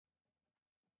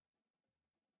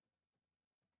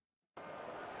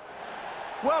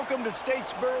Welcome to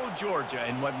Statesboro, Georgia,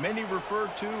 and what many refer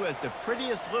to as the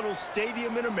prettiest little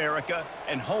stadium in America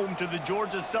and home to the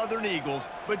Georgia Southern Eagles.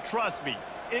 But trust me,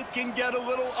 it can get a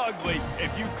little ugly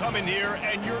if you come in here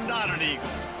and you're not an Eagle.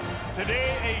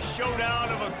 Today, a showdown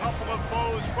of a couple of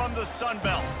foes from the Sun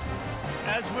Belt.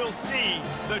 As we'll see,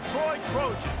 the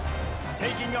Trojans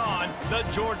taking on the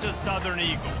Georgia Southern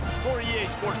Eagles. For EA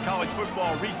Sports College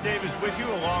Football, Reese Davis with you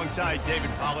alongside David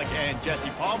Pollack and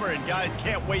Jesse Palmer. And guys,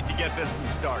 can't wait to get this one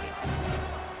started.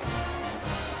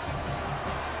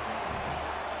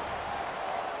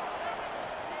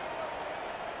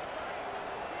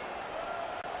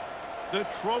 The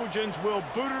Trojans will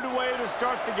boot it away to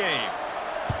start the game.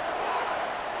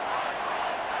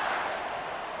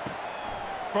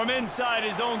 From inside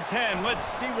his own 10, let's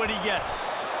see what he gets.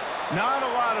 Not a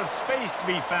lot of space to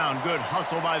be found. Good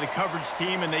hustle by the coverage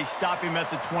team, and they stop him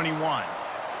at the 21.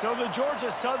 So the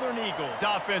Georgia Southern Eagles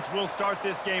offense will start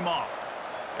this game off.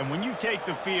 And when you take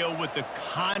the field with the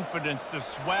confidence, the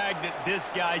swag that this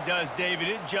guy does, David,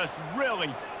 it just really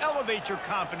elevates your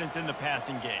confidence in the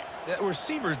passing game.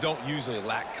 Receivers don't usually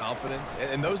lack confidence,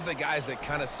 and those are the guys that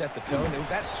kind of set the tone. And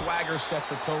that swagger sets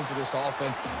the tone for this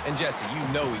offense. And, Jesse,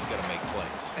 you know he's going to make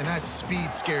plays. And that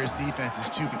speed scares defenses,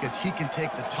 too, because he can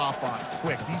take the top off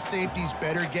quick. These safeties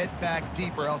better get back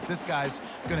deep, or else this guy's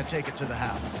going to take it to the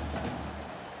house.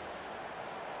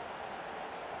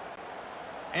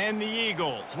 And the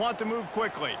Eagles want to move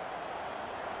quickly.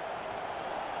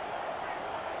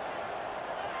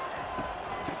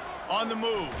 On the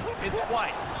move, it's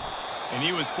White. And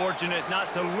he was fortunate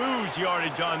not to lose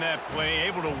yardage on that play,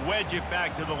 able to wedge it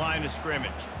back to the line of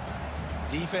scrimmage.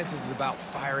 Defense is about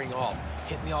firing off,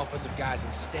 hitting the offensive guys,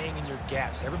 and staying in your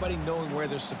gaps. Everybody knowing where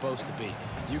they're supposed to be.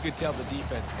 You could tell the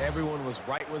defense, everyone was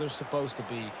right where they're supposed to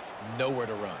be, nowhere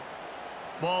to run.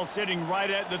 Ball sitting right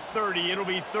at the 30. It'll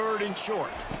be third and short.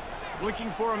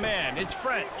 Looking for a man. It's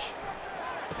French.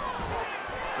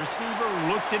 Receiver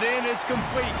looks it in. It's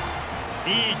complete.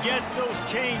 He gets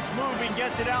those chains moving,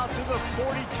 gets it out to the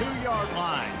 42-yard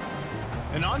line.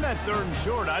 And on that third and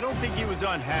short, I don't think he was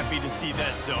unhappy to see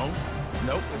that zone.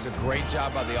 Nope, it was a great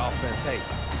job by the offense. Hey,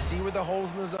 see where the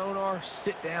holes in the zone are?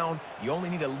 Sit down. You only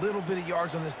need a little bit of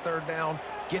yards on this third down.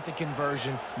 Get the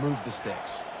conversion. Move the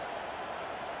sticks.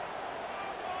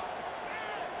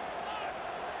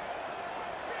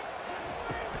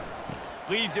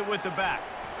 Leaves it with the back.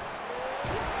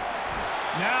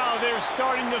 Now they're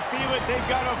starting to feel it. They've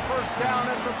got a first down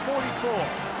at the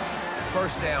 44.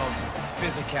 First down,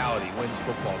 physicality wins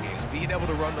football games. Being able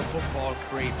to run the football,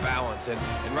 create balance. And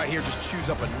right here, just choose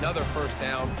up another first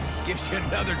down. Gives you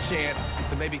another chance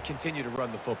to maybe continue to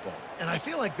run the football. And I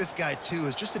feel like this guy, too,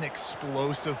 is just an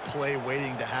explosive play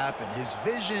waiting to happen. His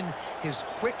vision, his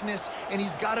quickness, and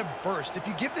he's got a burst. If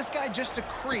you give this guy just a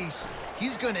crease,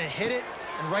 he's going to hit it.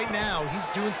 And right now, he's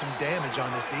doing some damage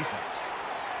on this defense.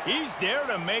 He's there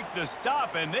to make the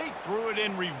stop, and they threw it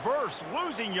in reverse,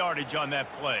 losing yardage on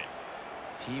that play.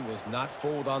 He was not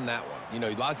fooled on that one. You know,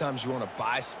 a lot of times you want to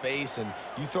buy space, and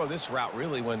you throw this route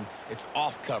really when it's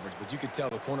off coverage. But you could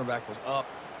tell the cornerback was up,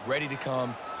 ready to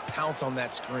come, pounce on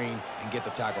that screen, and get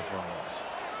the tackle for a loss.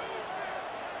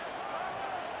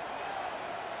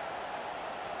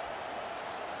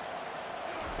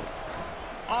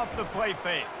 Off the play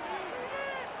fake.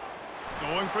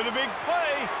 Going for the big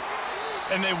play.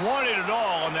 And they wanted it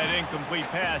all on that incomplete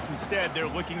pass. Instead, they're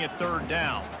looking at third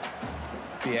down.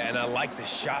 Yeah, and I like the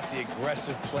shot, the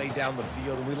aggressive play down the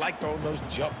field. And we like throwing those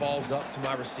jump balls up to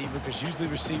my receiver because usually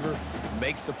the receiver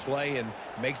makes the play and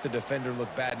makes the defender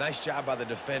look bad. Nice job by the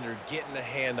defender getting a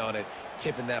hand on it,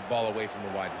 tipping that ball away from the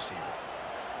wide receiver.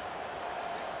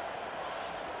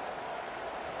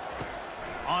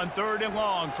 On third and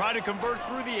long, try to convert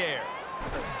through the air.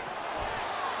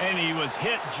 And he was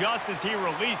hit just as he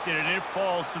released it, and it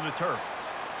falls to the turf.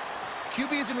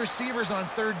 QBs and receivers on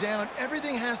third down,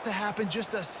 everything has to happen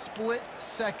just a split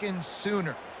second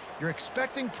sooner. You're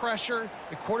expecting pressure,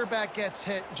 the quarterback gets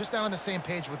hit, just not on the same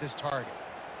page with his target.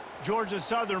 Georgia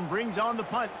Southern brings on the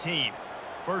punt team.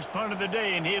 First punt of the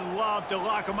day, and he'd love to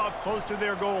lock them up close to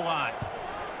their goal line.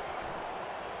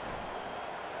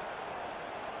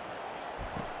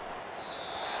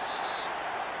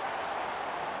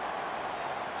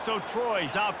 So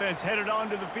Troy's offense headed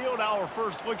onto the field. Our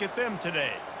first look at them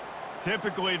today.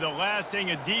 Typically, the last thing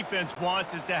a defense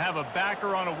wants is to have a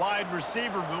backer on a wide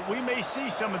receiver, but we may see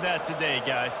some of that today,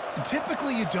 guys.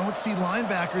 Typically, you don't see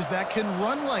linebackers that can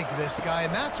run like this guy,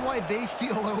 and that's why they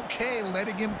feel okay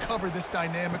letting him cover this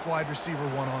dynamic wide receiver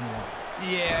one-on-one.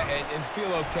 Yeah, and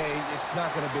feel okay, it's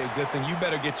not going to be a good thing. You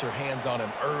better get your hands on him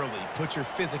early. Put your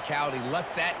physicality,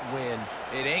 let that win.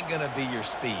 It ain't going to be your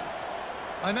speed.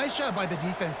 A nice job by the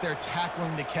defense there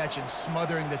tackling the catch and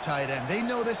smothering the tight end. They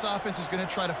know this offense is going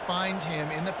to try to find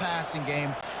him in the passing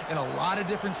game in a lot of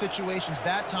different situations.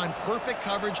 That time, perfect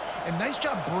coverage, and nice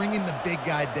job bringing the big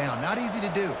guy down. Not easy to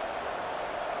do.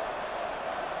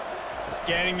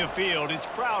 Scanning the field, it's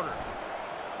Crowder.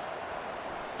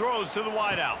 Throws to the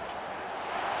wideout.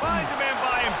 Finds a man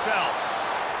by himself.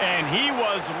 And he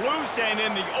was loose and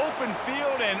in the open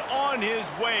field and on his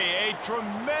way. A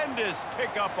tremendous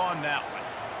pickup on that one.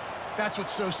 That's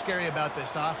what's so scary about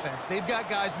this offense. They've got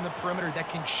guys in the perimeter that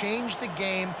can change the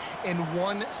game in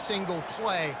one single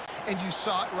play, and you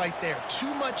saw it right there.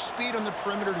 Too much speed on the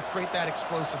perimeter to create that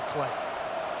explosive play.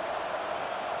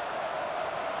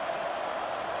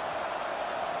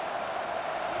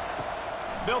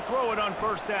 They'll throw it on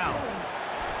first down.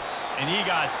 And he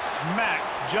got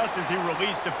smacked just as he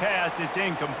released the pass. It's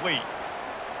incomplete.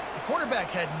 The quarterback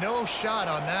had no shot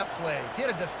on that play. He had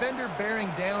a defender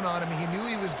bearing down on him. He knew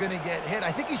he was going to get hit.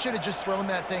 I think he should have just thrown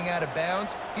that thing out of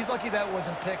bounds. He's lucky that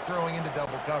wasn't picked throwing into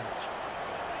double coverage.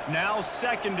 Now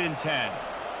 2nd and 10.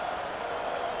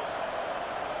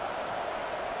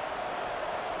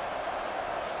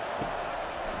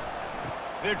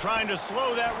 They're trying to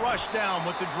slow that rush down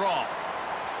with the draw.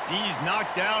 He's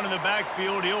knocked down in the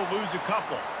backfield. He'll lose a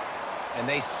couple. And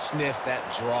they sniff that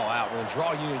draw out. When the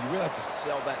draw, you really have to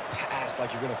sell that pass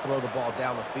like you're going to throw the ball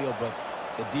down the field. But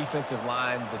the defensive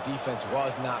line, the defense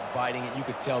was not biting it. You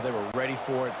could tell they were ready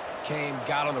for it. Came,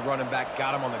 got on the running back,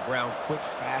 got him on the ground quick,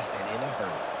 fast, and in a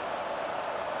hurry.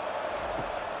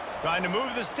 Trying to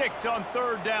move the sticks on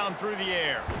 3rd down through the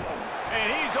air. And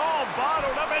he's all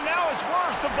bottled up, and now it's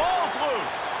worse. The ball's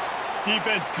loose.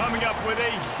 Defense coming up with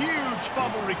a huge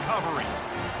fumble recovery.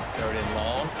 3rd and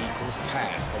long equals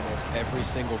pass almost every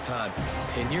single time.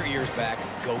 Pin your ears back,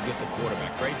 go get the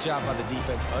quarterback. Great job by the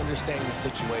defense understanding the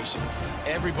situation.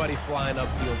 Everybody flying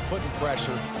upfield, putting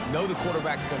pressure. Know the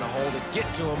quarterback's going to hold it.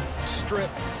 Get to him, strip,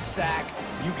 sack.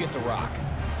 You get the rock.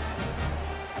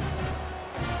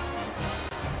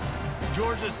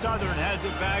 Georgia Southern has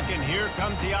it back, and here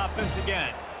comes the offense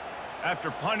again.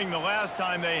 After punting the last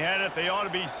time they had it, they ought to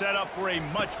be set up for a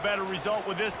much better result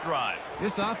with this drive.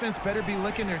 This offense better be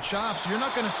licking their chops. You're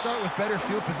not going to start with better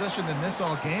field possession than this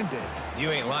all game did.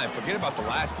 You ain't lying. Forget about the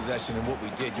last possession and what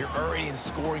we did. You're already in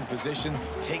scoring position.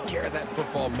 Take care of that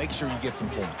football. Make sure you get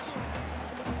some points.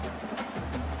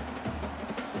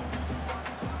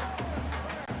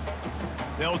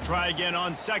 They'll try again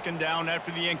on 2nd down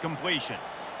after the incompletion.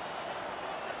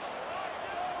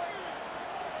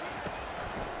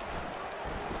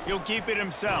 He'll keep it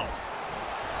himself.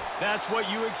 That's what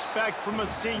you expect from a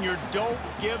senior. Don't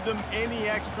give them any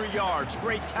extra yards.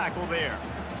 Great tackle there.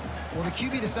 Well, the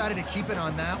QB decided to keep it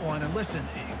on that one. And listen,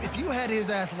 if you had his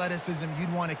athleticism,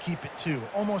 you'd want to keep it too.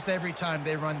 Almost every time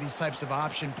they run these types of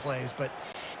option plays. But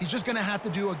he's just going to have to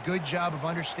do a good job of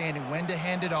understanding when to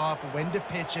hand it off, when to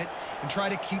pitch it, and try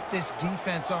to keep this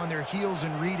defense on their heels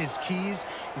and read his keys.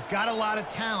 He's got a lot of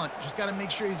talent. Just got to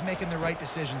make sure he's making the right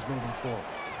decisions moving forward.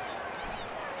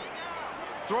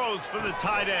 Throws for the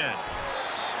tight end.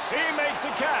 He makes a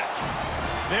catch.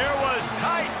 There was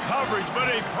tight coverage, but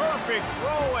a perfect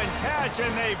throw and catch,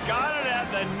 and they've got it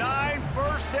at the 9,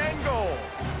 1st and goal.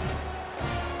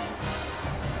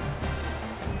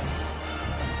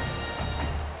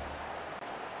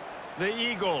 The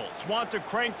Eagles want to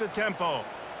crank the tempo.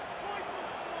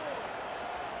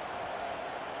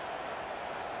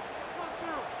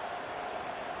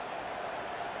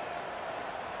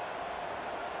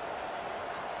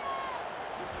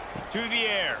 To the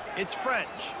air, it's French.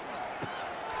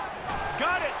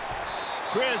 Got it!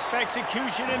 Crisp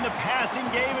execution in the passing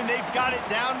game, and they've got it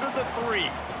down to the 3.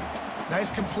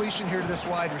 Nice completion here to this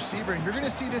wide receiver, and you're going to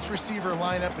see this receiver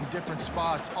line up in different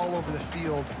spots all over the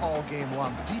field all game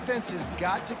long. Defense has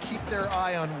got to keep their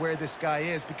eye on where this guy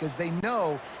is because they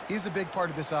know he's a big part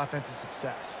of this offense's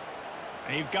success.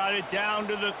 They've got it down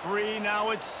to the 3. Now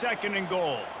it's 2nd and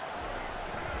goal.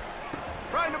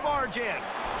 Trying to barge in.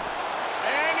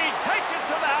 And he takes it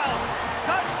to the house.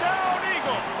 Touchdown,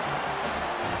 Eagles.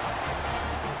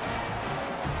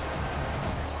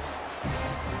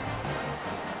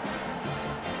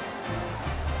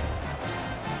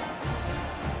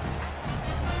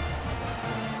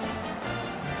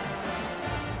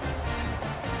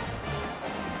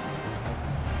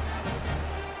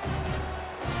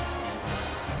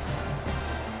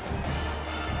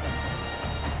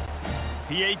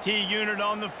 PAT unit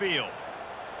on the field.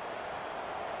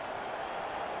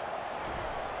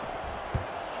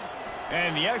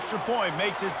 And the extra point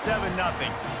makes it 7-0.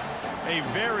 A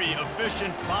very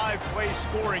efficient 5-play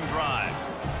scoring drive.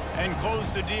 And close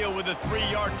the deal with a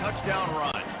 3-yard touchdown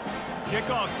run.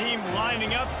 Kickoff team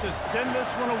lining up to send this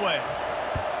one away.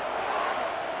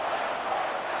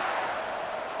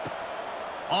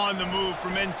 On the move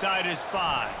from inside his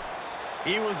 5.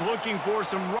 He was looking for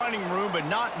some running room, but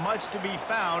not much to be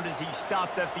found as he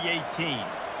stopped at the 18.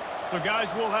 So, guys,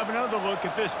 we'll have another look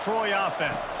at this Troy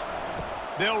offense.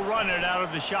 They'll run it out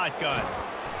of the shotgun.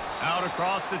 Out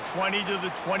across the 20 to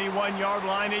the 21-yard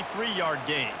line, a 3-yard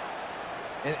gain.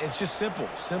 And it's just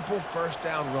simple first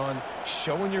down run,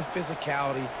 showing your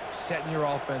physicality, setting your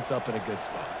offense up in a good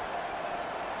spot.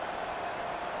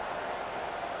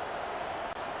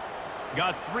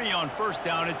 Got 3 on first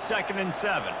down at 2nd and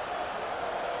 7.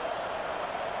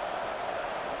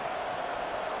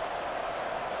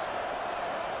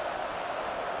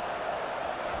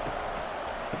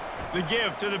 The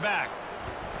give to the back.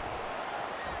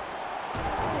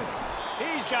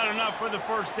 He's got enough for the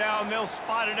first down. They'll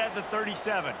spot it at the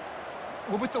 37.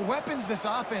 Well, with the weapons this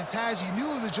offense has, you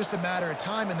knew it was just a matter of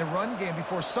time in the run game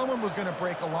before someone was going to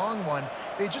break a long one.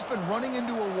 They'd just been running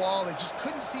into a wall. They just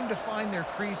couldn't seem to find their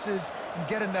creases and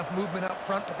get enough movement up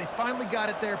front, but they finally got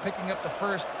it there, picking up the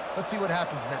first. Let's see what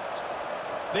happens next.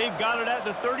 They've got it at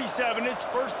the 37. It's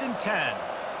 1st and 10.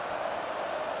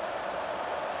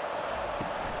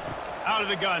 Out of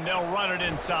the gun, they'll run it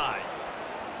inside.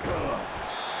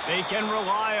 They can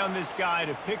rely on this guy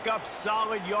to pick up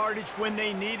solid yardage when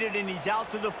they need it, and he's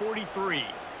out to the 43.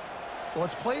 Well,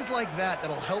 it's plays like that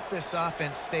that'll help this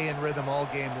offense stay in rhythm all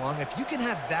game long. If you can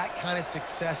have that kind of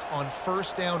success on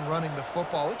first down running the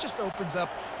football, it just opens up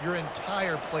your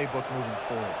entire playbook moving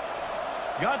forward.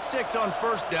 Got 6 on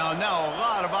first down. Now a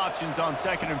lot of options on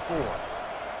 2nd and 4.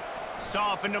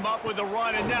 Softened him up with a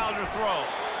run, and now to throw.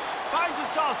 Finds a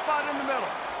soft spot in the middle.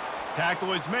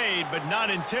 Tackle is made, but not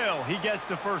until he gets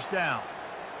the first down.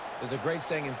 There's a great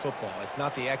saying in football. It's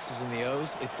not the X's and the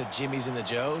O's, it's the Jimmies and the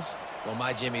Joes. Well,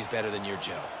 my Jimmy's better than your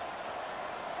Joe.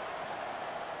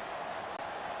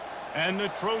 And the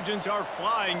Trojans are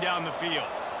flying down the field.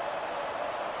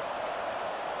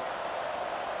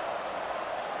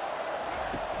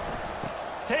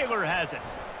 Taylor has it.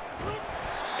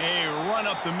 A run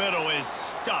up the middle is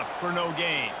stuffed for no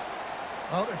gain.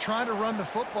 Well, they're trying to run the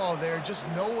football there, just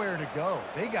nowhere to go.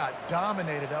 They got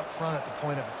dominated up front at the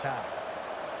point of attack.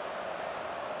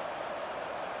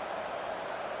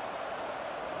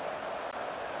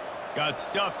 Got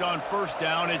stuffed on first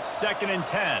down. It's 2nd and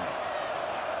 10.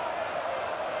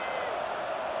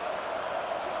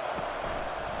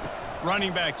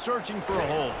 Running back searching for a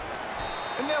hole.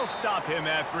 And they'll stop him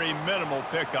after a minimal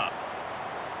pickup.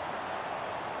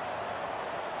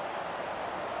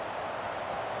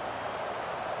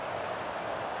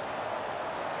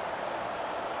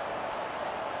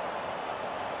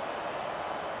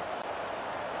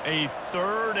 A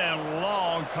 3rd and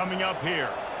long coming up here.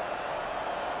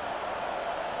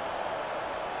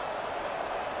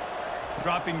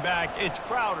 Dropping back, it's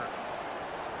Crowder.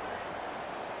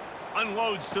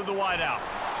 Unloads to the wideout.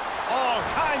 All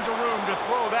kinds of room to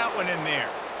throw that one in there.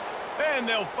 And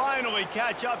they'll finally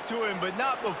catch up to him, but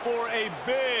not before a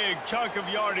big chunk of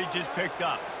yardage is picked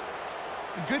up.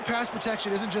 Good pass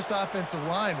protection isn't just offensive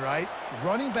line, right?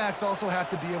 Running backs also have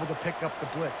to be able to pick up the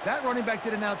blitz. That running back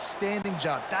did an outstanding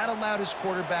job. That allowed his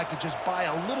quarterback to just buy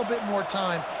a little bit more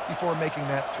time before making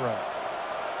that throw.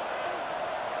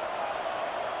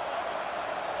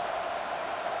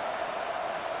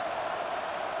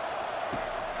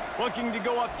 Looking to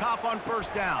go up top on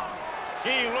first down.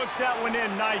 He looks that one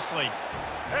in nicely.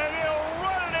 And he'll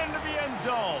run it into the end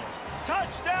zone.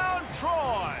 Touchdown,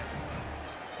 Troy!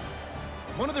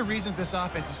 One of the reasons this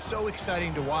offense is so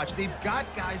exciting to watch, they've got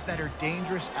guys that are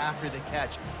dangerous after the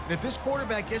catch. And if this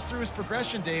quarterback gets through his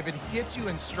progression, David, hits you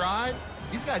in stride,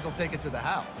 these guys will take it to the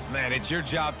house. Man, it's your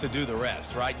job to do the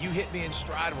rest, right? You hit me in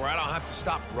stride where I don't have to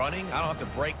stop running. I don't have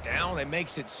to break down. It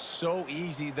makes it so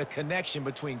easy. The connection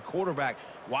between quarterback,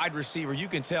 wide receiver, you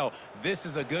can tell this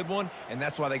is a good one, and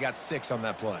that's why they got 6 on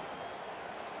that play.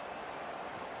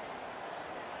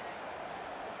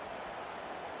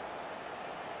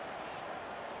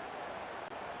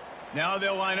 Now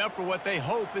they'll line up for what they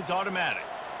hope is automatic.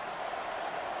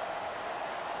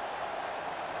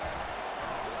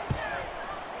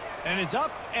 And it's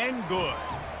up and good.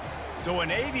 So an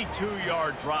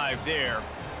 82-yard drive there,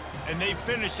 and they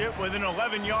finish it with an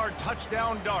 11-yard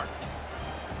touchdown dart.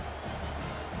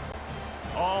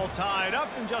 All tied up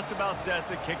and just about set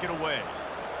to kick it away.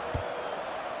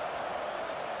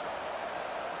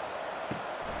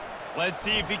 Let's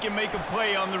see if he can make a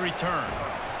play on the return.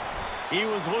 He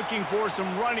was looking for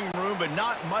some running room, but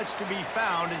not much to be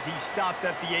found as he stopped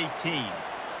at the 18.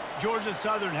 Georgia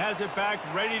Southern has it back,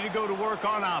 ready to go to work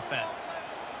on offense.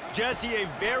 Jesse, a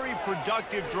very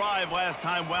productive drive last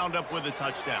time wound up with a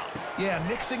touchdown. Yeah,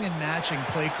 mixing and matching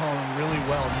play calling really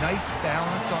well. Nice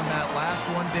balance on that last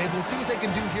one, Dave. Let's see what they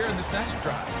can do here in this next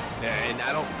drive. Yeah, and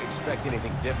I don't expect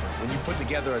anything different. When you put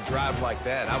together a drive like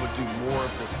that, I would do more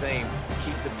of the same.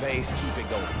 Keep the pace, keep it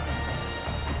going.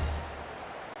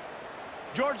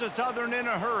 Georgia Southern in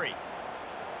a hurry.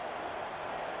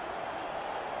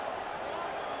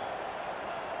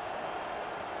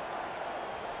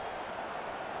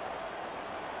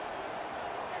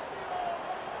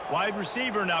 Wide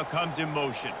receiver now comes in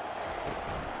motion.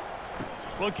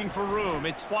 Looking for room,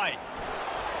 it's White.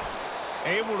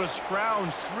 Able to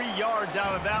scrounge 3 yards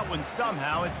out of that one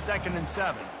somehow. It's 2nd and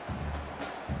 7.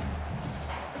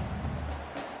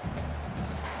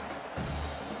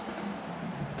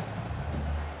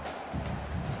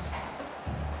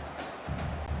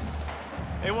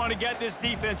 They want to get this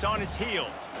defense on its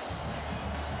heels.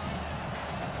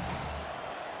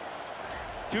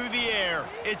 To the air,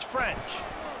 it's French.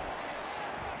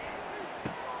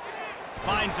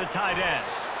 Finds the tight end.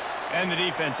 And the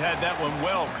defense had that one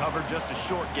well covered, just a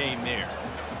short gain there.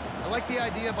 I like the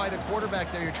idea by the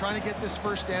quarterback there. You're trying to get this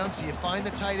first down, so you find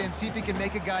the tight end, see if he can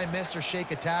make a guy miss or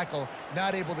shake a tackle.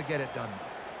 Not able to get it done.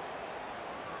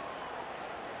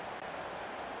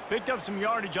 Picked up some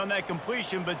yardage on that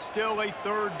completion, but still a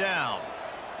 3rd down.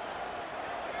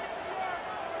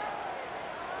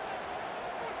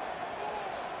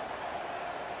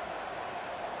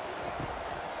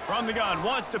 From the gun,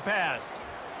 wants to pass.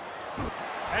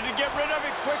 Had to get rid of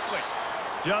it quickly.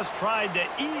 Just tried to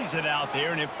ease it out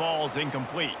there, and it falls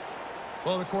incomplete.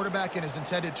 Well, the quarterback and his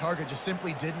intended target just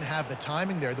simply didn't have the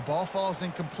timing there. The ball falls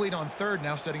incomplete on 3rd,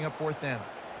 now setting up 4th down.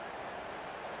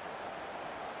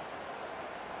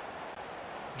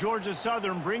 Georgia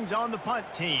Southern brings on the punt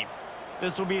team.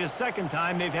 This will be the 2nd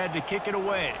time they've had to kick it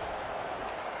away.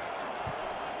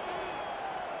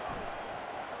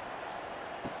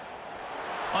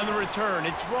 On the return,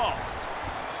 it's Ross.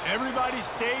 Everybody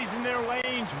stays in their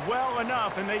lanes well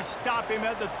enough, and they stop him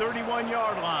at the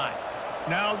 31-yard line.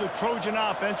 Now the Trojan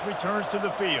offense returns to the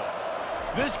field.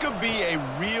 This could be a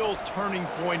real turning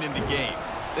point in the game.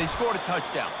 They scored a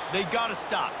touchdown. They got to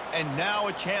stop, and now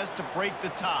a chance to break the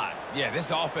tie. Yeah,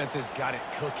 this offense has got it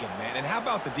cooking, man. And how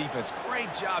about the defense?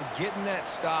 Great job getting that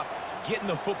stop, getting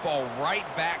the football right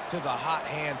back to the hot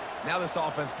hand. Now this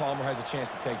offense, Palmer, has a chance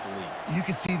to take the lead. You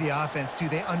can see the offense, too.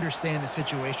 They understand the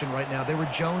situation right now. They were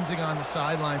jonesing on the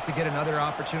sidelines to get another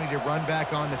opportunity to run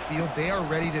back on the field. They are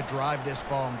ready to drive this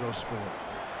ball and go score.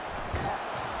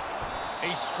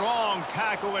 A strong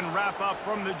tackle and wrap up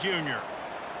from the junior.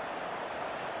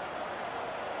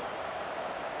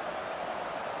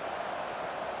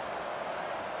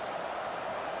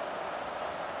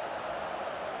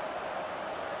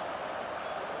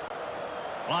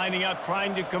 Lining up,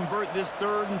 trying to convert this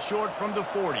 3rd and short from the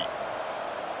 40.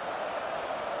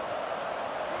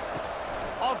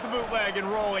 Off the bootleg and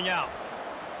rolling out.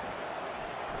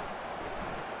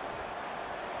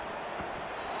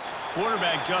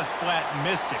 Quarterback just flat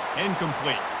missed it.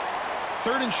 Incomplete.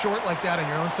 3rd and short like that on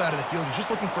your own side of the field. You're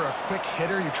just looking for a quick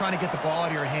hitter. You're trying to get the ball out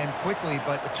of your hand quickly,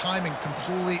 but the timing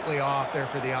completely off there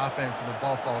for the offense, and the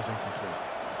ball falls incomplete.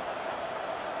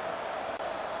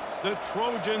 The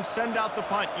Trojans send out the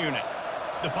punt unit.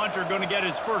 The punter going to get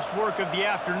his first work of the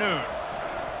afternoon.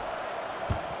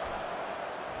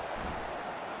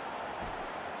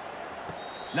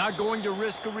 Not going to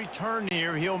risk a return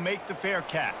here. He'll make the fair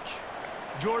catch.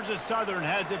 Georgia Southern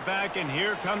has it back, and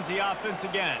here comes the offense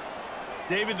again.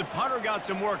 David, the punter got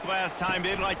some work last time.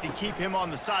 They'd like to keep him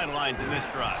on the sidelines in this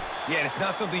drive. Yeah, and it's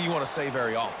not something you want to say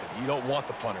very often. You don't want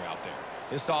the punter out there.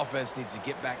 This offense needs to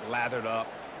get back lathered up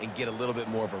and get a little bit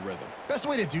more of a rhythm. Best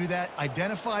way to do that,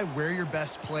 identify where your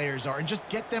best players are and just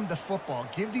get them the football.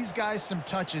 Give these guys some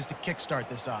touches to kickstart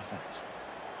this offense.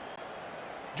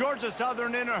 Georgia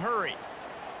Southern in a hurry.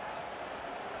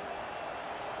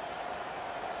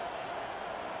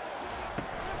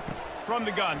 From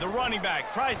the gun, the running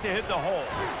back tries to hit the hole.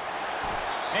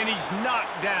 And he's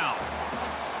knocked down.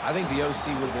 I think the OC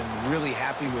would have been really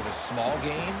happy with a small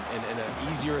gain and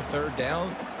an easier 3rd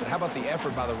down. But how about the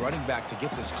effort by the running back to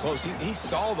get this close? He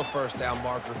saw the 1st down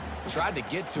marker, tried to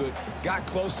get to it, got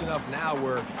close enough now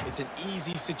where it's an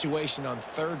easy situation on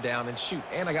 3rd down, and shoot,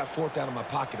 and I got 4th down in my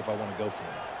pocket if I want to go for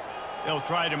it. They'll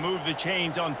try to move the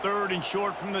chains on 3rd and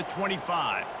short from the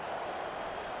 25.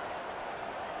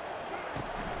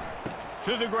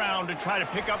 To the ground to try to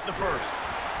pick up the 1st.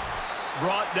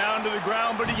 Brought down to the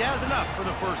ground, but he has enough for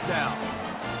the 1st down.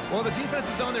 Well, the defense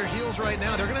is on their heels right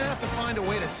now. They're going to have to find a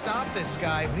way to stop this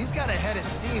guy. When he's got a head of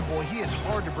steam, boy, he is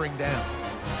hard to bring down.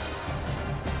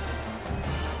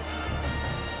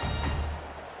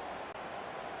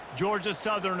 Georgia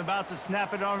Southern about to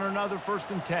snap it on another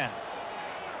 1st and 10.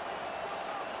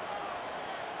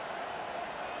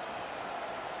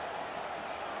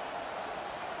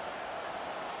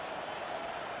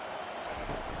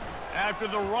 After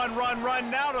the run,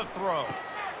 now to throw.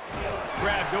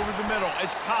 Grabbed over the middle.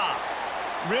 It's Cobb.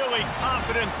 Really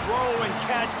confident throw and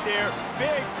catch there.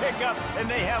 Big pickup, and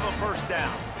they have a 1st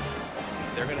down.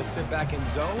 If they're going to sit back in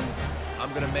zone, I'm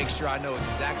going to make sure I know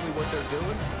exactly what they're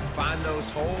doing, find those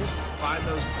holes, find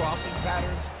those crossing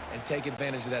patterns, and take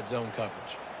advantage of that zone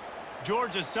coverage.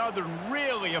 Georgia Southern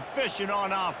really efficient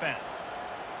on offense.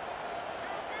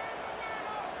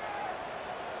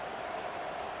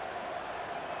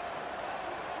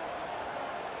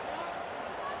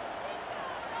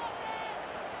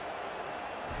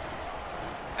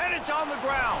 And it's on the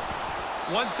ground.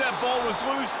 Once that ball was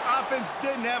loose, offense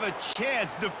didn't have a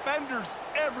chance. Defenders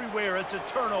everywhere. It's a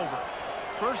turnover.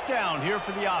 1st down here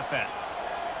for the offense.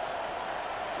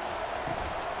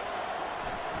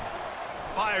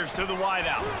 Fires to the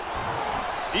wideout.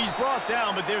 He's brought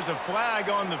down, but there's a flag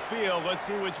on the field. Let's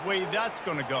see which way that's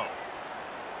going to go.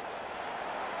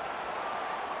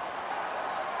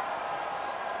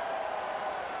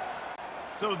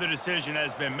 So the decision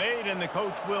has been made, and the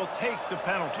coach will take the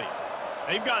penalty.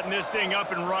 They've gotten this thing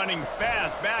up and running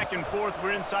fast, back and forth.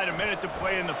 We're inside a minute to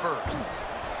play in the 1st.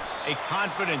 A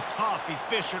confident, tough,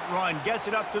 efficient run gets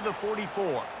it up to the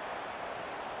 44.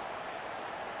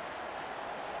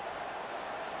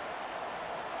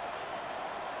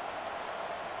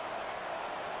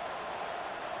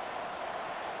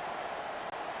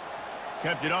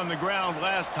 Kept it on the ground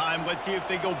last time. Let's see if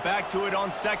they go back to it on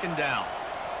 2nd down.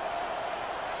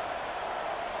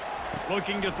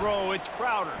 Looking to throw, it's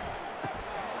Crowder.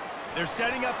 They're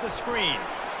setting up the screen.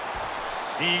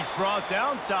 He's brought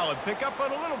down, solid pickup,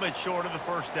 but a little bit short of the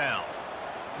 1st down.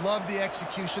 Love the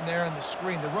execution there on the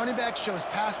screen. The running back shows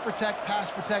pass protect,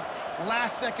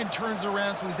 last second turns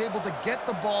around, so he's able to get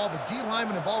the ball. The D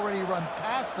linemen have already run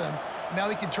past him. Now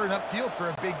he can turn upfield for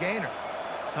a big gainer.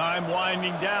 Time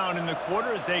winding down in the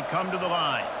quarter as they come to the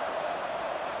line.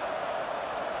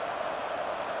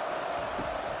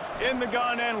 In the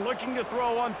gun and looking to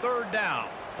throw on 3rd down.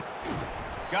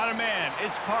 Got a man.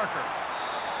 It's Parker.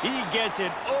 He gets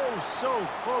it oh so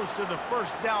close to the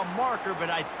 1st down marker, but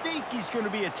I think he's going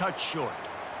to be a touch short.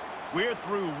 We're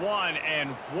through 1, and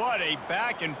what a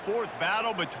back-and-forth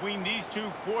battle between these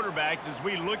two quarterbacks as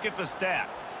we look at the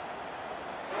stats.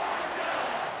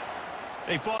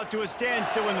 They fought to a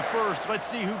standstill in the 1st. Let's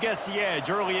see who gets the edge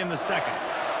early in the 2nd.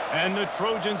 And the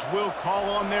Trojans will call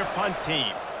on their punt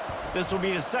team. This will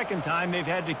be the 2nd time they've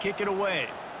had to kick it away.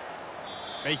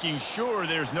 Making sure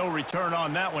there's no return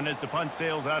on that one as the punt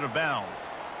sails out of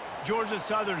bounds. Georgia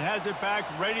Southern has it back,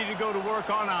 ready to go to work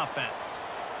on offense.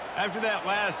 After that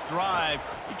last drive,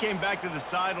 he came back to the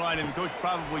sideline, and the coach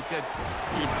probably said,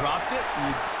 "You dropped it?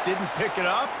 You didn't pick it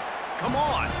up? Come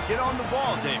on, get on the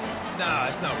ball, David." No,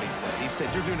 that's not what he said. He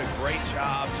said, "You're doing a great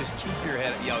job. Just keep your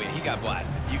head up." Oh, yeah, he got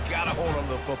blasted. You got to hold on to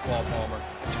the football, Palmer.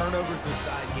 Turnovers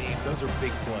decide games. Those are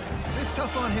big plays. It's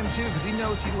tough on him, too, because he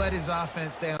knows he let his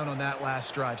offense down on that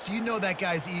last drive. So you know that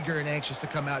guy's eager and anxious to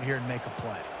come out here and make a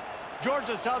play.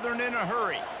 Georgia Southern in a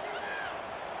hurry.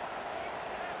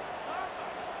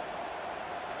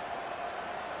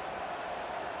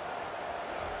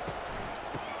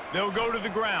 They'll go to the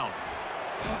ground.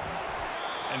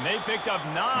 And they picked up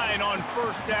 9 on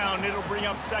 1st down. It'll bring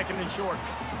up 2nd and short.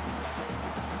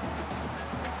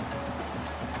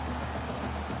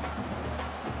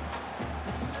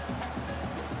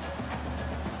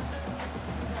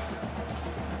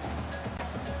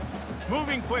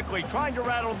 Moving quickly, trying to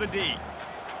rattle the D.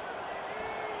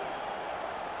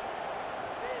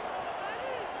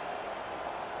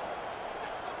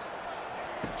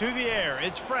 To the air,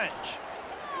 it's French.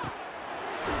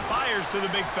 Fires to the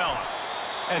big fella.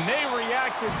 And they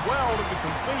reacted well to the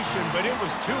completion, but it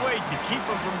was too late to keep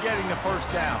them from getting the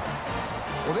 1st down.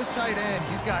 Well, this tight end,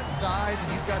 he's got size and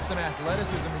he's got some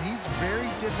athleticism, and he's very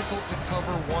difficult to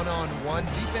cover one-on-one.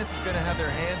 Defense is going to have their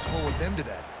hands full with him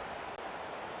today.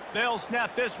 They'll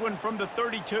snap this one from the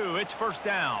 32. It's 1st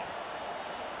down.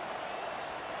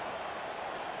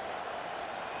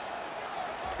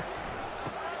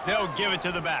 They'll give it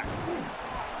to the back.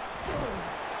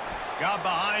 Got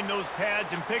behind those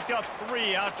pads and picked up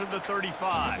 3 out to the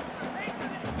 35.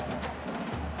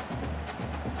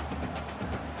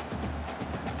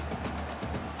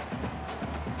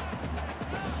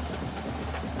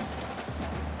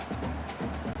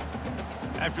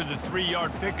 After the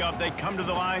 3-yard pickup, they come to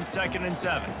the line, 2nd and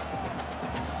 7.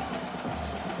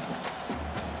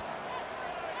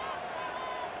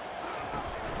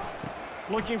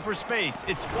 Looking for space.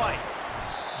 It's White.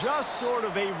 Just sort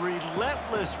of a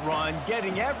relentless run,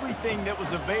 getting everything that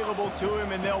was available to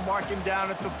him, and they'll mark him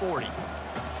down at the 40.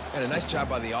 And a nice job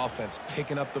by the offense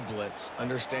picking up the blitz,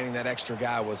 understanding that extra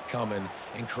guy was coming,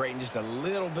 and creating just a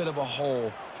little bit of a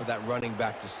hole for that running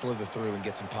back to slither through and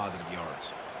get some positive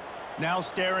yards. Now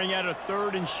staring at a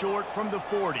 3rd and short from the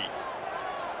 40.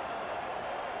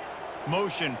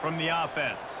 Motion from the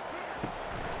offense.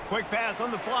 Quick pass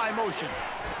on the fly motion.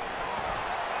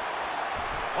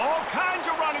 All kinds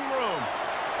of running room.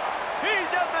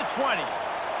 He's at the 20.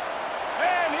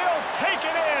 And he'll take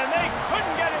it in. They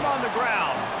couldn't get him on the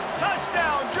ground.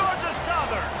 Touchdown, Georgia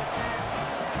Southern.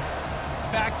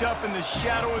 Backed up in the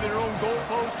shadow of their own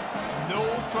goalpost, no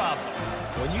problem.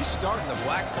 When you start in the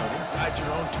black zone inside your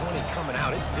own 20 coming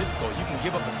out, it's difficult. You can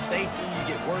give up a safety. You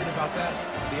get worried about that.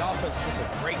 The offense puts a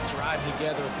great drive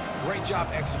together. Great job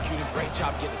executing. Great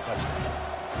job getting a touchdown.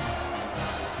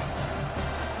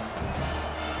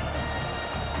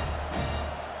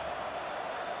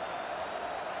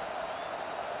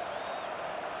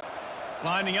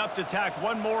 Lining up to tack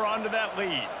one more onto that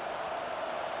lead.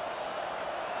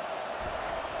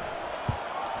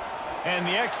 And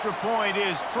the extra point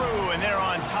is true, and they're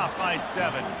on top by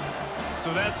 7.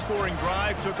 So that scoring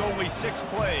drive took only 6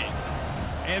 plays.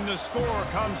 And the score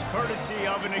comes courtesy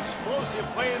of an explosive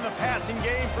play in the passing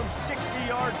game from 60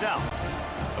 yards out.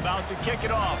 About to kick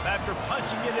it off after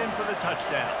punching it in for the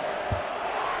touchdown.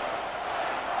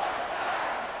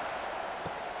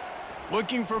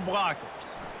 Looking for blockers.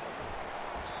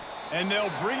 And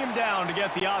they'll bring him down to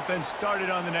get the offense started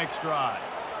on the next drive.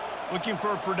 Looking for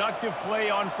a productive play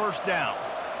on 1st down.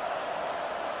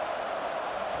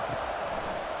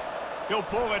 He'll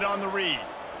pull it on the read.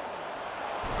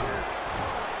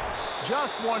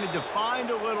 Just wanted to find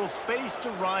a little space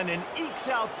to run and ekes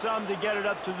out some to get it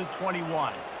up to the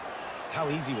 21. How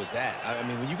easy was that? I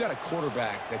mean, when you got a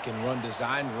quarterback that can run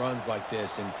design runs like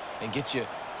this and get you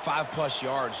 5+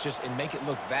 yards just and make it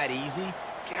look that easy,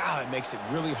 God, it makes it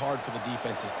really hard for the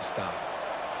defenses to stop.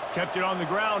 Kept it on the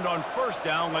ground on 1st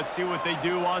down. Let's see what they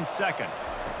do on 2nd.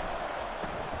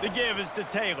 The give is to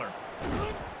Taylor.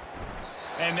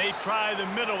 And they try the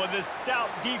middle of this stout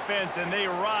defense, and they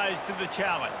rise to the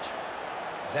challenge.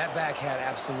 That back had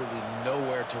absolutely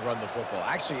nowhere to run the football.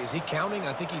 Actually, is he counting?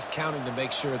 I think he's counting to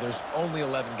make sure there's only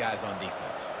 11 guys on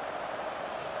defense.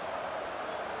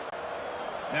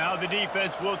 Now the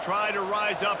defense will try to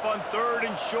rise up on 3rd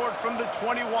and short from the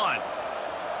 21.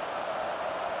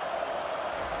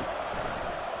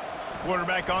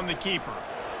 Quarterback on the keeper.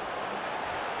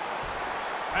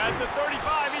 At the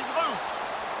 35, he's loose.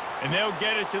 And they'll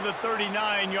get it to the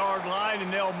 39-yard line,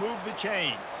 and they'll move the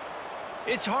chains.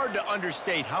 It's hard to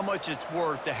understate how much it's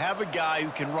worth to have a guy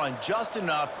who can run just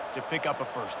enough to pick up a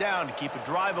 1st down, to keep a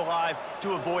drive alive,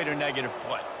 to avoid a negative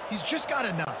play. He's just got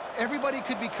enough. Everybody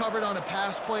could be covered on a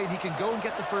pass play, and he can go and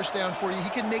get the 1st down for you. He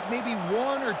can make maybe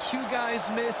 1 or 2 guys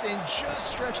miss and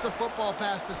just stretch the football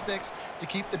past the sticks to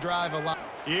keep the drive alive.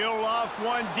 He'll loft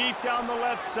one deep down the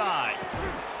left side.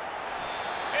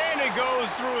 And it goes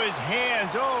through his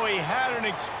hands. Oh, he had an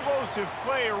explosive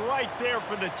play right there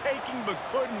for the taking, but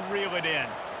couldn't reel it in.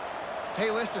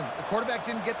 Hey, listen, the quarterback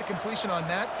didn't get the completion on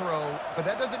that throw, but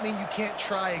that doesn't mean you can't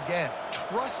try again.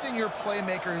 Trust in your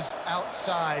playmakers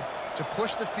outside to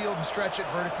push the field and stretch it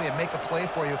vertically and make a play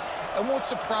for you. It won't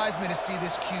surprise me to see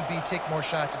this QB take more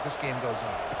shots as this game goes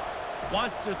on.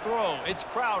 Wants to throw. It's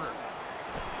Crowder.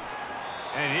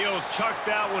 And he'll chuck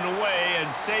that one away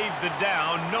and save the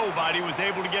down. Nobody was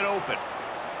able to get open.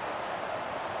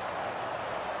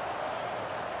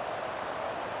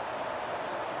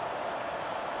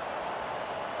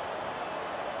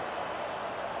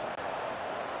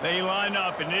 They line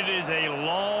up, and it is a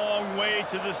long way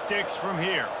to the sticks from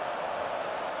here.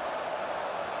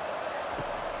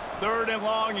 3rd and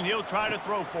long, and he'll try to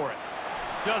throw for it.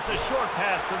 Just a short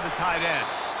pass to the tight end.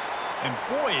 And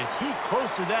boy, is he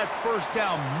close to that 1st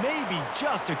down, maybe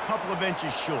just a couple of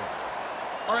inches short.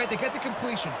 All right, they get the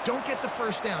completion. Don't get the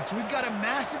 1st down. So we've got a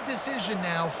massive decision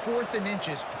now, 4th and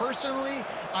inches. Personally,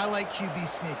 I like QB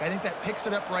sneak. I think that picks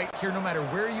it up right here. No matter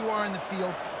where you are in the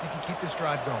field, you can keep this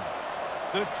drive going.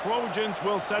 The Trojans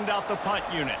will send out the punt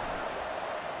unit.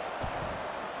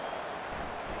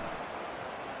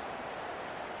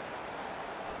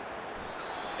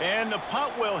 And the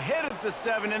punt will hit at the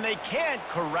 7, and they can't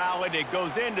corral it. It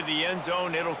goes into the end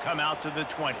zone. It'll come out to the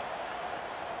 20.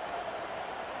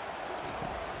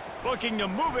 Looking to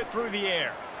move it through the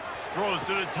air. Throws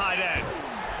to the tight end.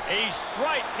 A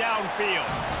strike downfield.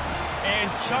 And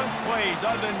chunk plays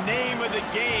are the name of the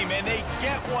game, and they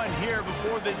get one here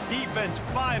before the defense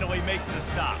finally makes the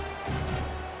stop.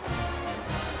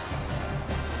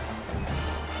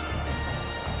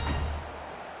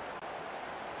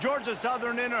 Georgia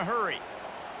Southern in a hurry.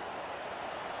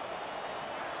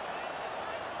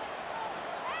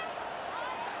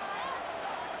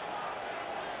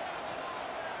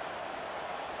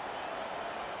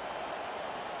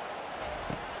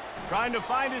 Trying to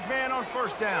find his man on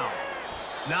first down.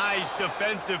 Nice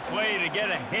defensive play to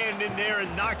get a hand in there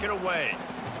and knock it away.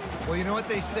 Well, you know what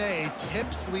they say,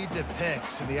 tips lead to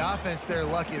picks, and the offense, they're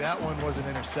lucky that one wasn't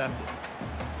intercepted.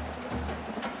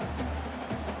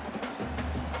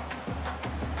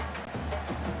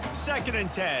 Second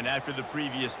and 10 after the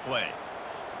previous play.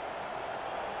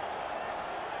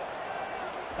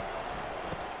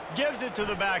 Gives it to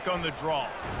the back on the draw.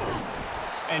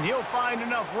 And he'll find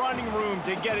enough running room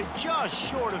to get it just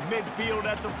short of midfield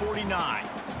at the 49.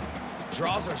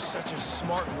 Draws are such a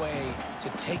smart way to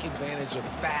take advantage of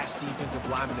fast defensive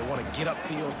linemen that want to get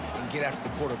upfield and get after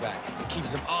the quarterback. It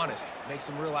keeps them honest, makes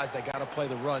them realize they got to play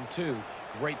the run too.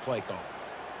 Great play call.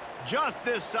 Just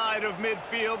this side of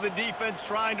midfield, the defense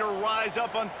trying to rise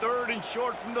up on third and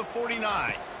short from the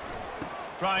 49.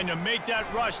 Trying to make that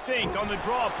rush think on the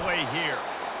draw play here.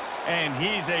 And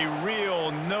he's a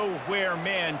real nowhere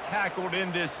man tackled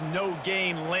in this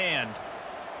no-gain land.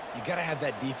 You got to have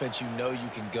that defense you know you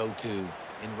can go to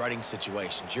in running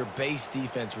situations. Your base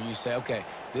defense where you say, okay,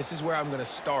 this is where I'm going to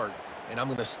start, and I'm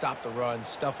going to stop the run,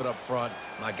 stuff it up front.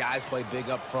 My guys play big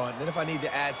up front. And then if I need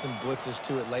to add some blitzes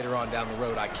to it later on down the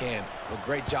road, I can. But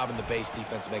great job in the base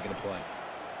defense making a play.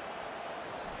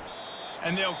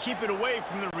 And they'll keep it away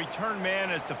from the return man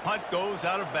as the punt goes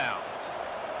out of bounds.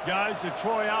 Guys, the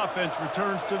Troy offense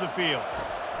returns to the field.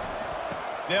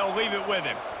 They'll leave it with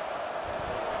him.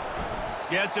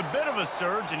 Yeah, it's a bit of a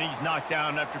surge, and he's knocked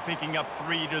down after picking up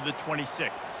 3 to the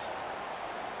 26.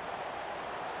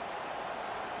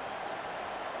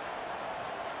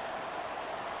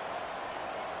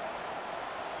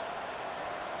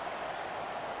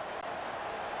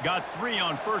 Got 3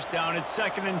 on first down. It's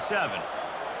 2nd and 7.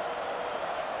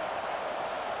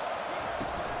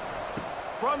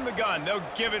 From the gun, they'll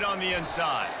give it on the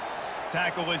inside.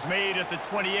 Tackle is made at the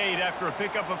 28 after a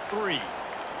pickup of 3.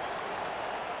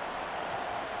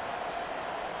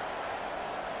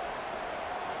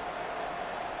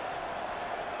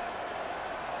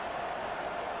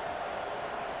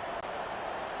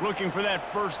 Looking for that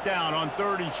first down on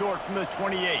 3rd and short from the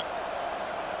 28.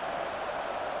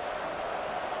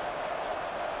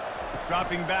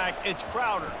 Dropping back, it's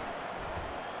Crowder.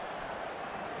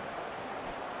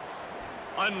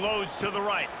 Unloads to the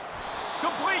right.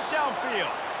 Complete downfield.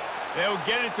 They'll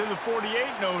get it to the 48.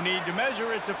 No need to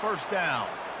measure. It's a first down.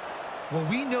 Well,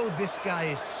 we know this guy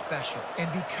is special, and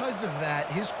because of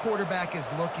that, his quarterback is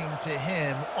looking to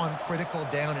him on critical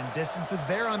down and distances.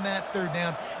 There on that 3rd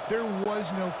down, there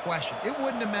was no question. It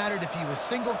wouldn't have mattered if he was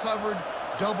single covered,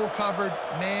 double covered,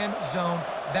 man, zone.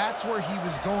 That's where he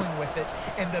was going with it,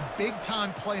 and the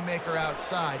big-time playmaker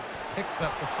outside picks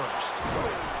up the first.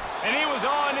 And he was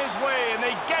on his way, and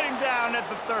they get him down at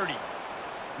the 30.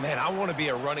 Man, I want to be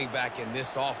a running back in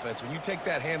this offense. When you take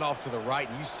that handoff to the right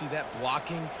and you see that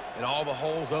blocking and all the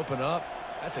holes open up,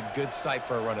 that's a good sight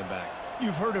for a running back.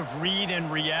 You've heard of read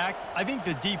and react. I think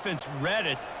the defense read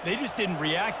it. They just didn't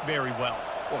react very well.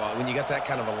 Well, when you got that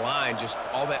kind of a line, just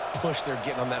all that push they're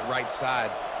getting on that right side,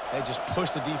 they just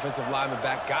pushed the defensive lineman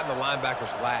back, got in the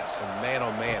linebacker's laps, and man,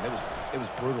 oh man, it was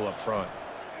brutal up front.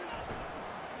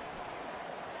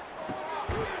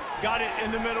 Got it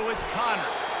in the middle. It's Connor.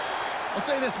 I'll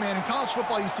say this, man. In college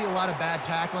football, you see a lot of bad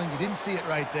tackling. You didn't see it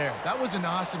right there. That was an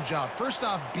awesome job. First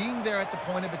off, being there at the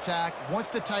point of attack. Once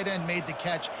the tight end made the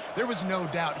catch, there was no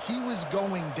doubt he was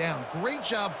going down. Great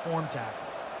job form tackle.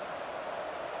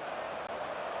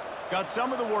 Got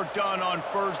some of the work done on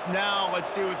first. Now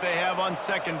let's see what they have on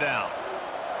 2nd down.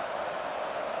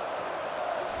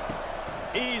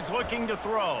 He's looking to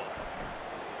throw.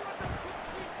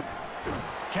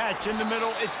 Catch in the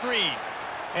middle. It's Green.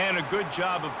 And a good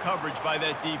job of coverage by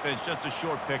that defense. Just a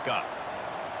short pickup.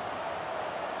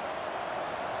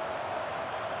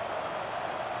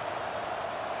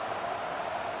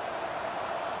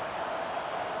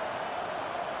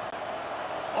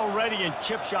 Already in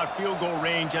chip shot field goal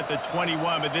range at the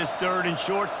 21, but this 3rd and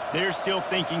short, they're still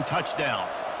thinking touchdown.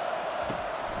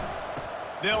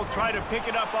 They'll try to pick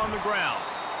it up on the ground.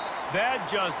 That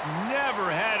just never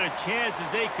had a chance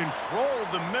as they controlled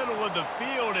the middle of the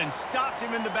field and stopped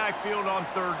him in the backfield on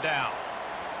 3rd down.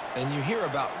 And you hear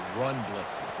about run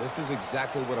blitzes. This is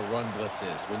exactly what a run blitz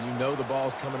is. When you know the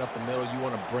ball's coming up the middle, you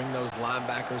want to bring those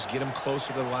linebackers, get them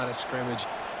closer to the line of scrimmage,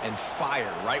 and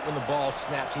fire. Right when the ball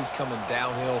snaps, he's coming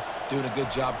downhill, doing a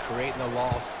good job creating a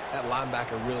loss. That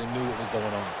linebacker really knew what was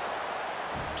going on.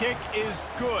 kick is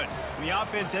good. And the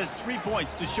offense has 3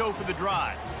 points to show for the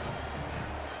drive.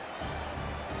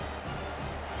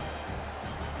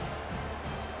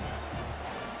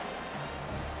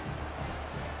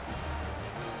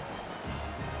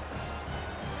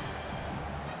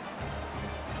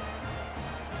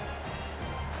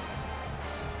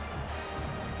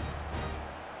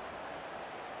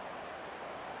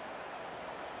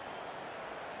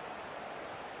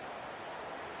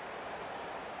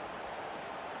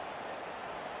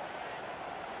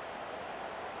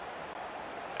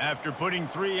 After putting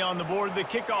 3 on the board, the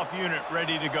kickoff unit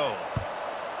ready to go.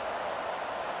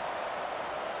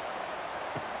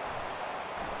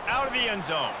 Out of the end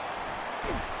zone.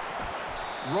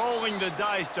 Rolling the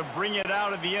dice to bring it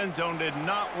out of the end zone did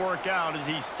not work out as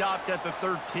he stopped at the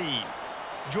 13.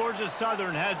 Georgia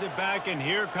Southern has it back, and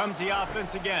here comes the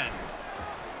offense again.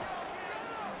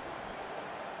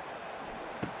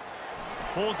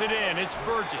 Pulls it in. It's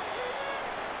Burgess.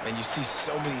 And you see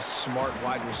so many smart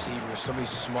wide receivers, so many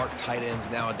smart tight ends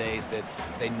nowadays that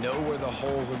they know where the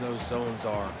holes in those zones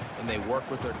are, and they work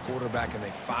with their quarterback, and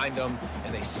they find them,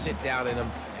 and they sit down in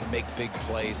them and make big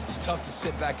plays. It's tough to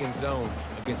sit back in zone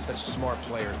against such smart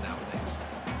players nowadays.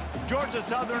 Georgia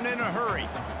Southern in a hurry.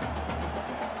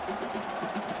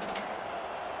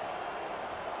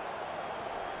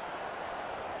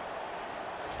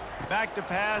 Back to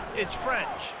pass, it's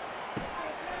French.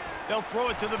 They'll throw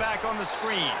it to the back on the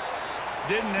screen.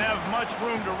 Didn't have much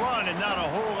room to run and not a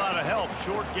whole lot of help.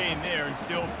 Short gain there and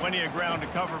still plenty of ground to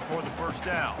cover for the first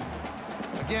down.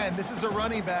 Again, this is a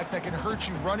running back that can hurt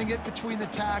you running it between the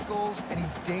tackles, and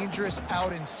he's dangerous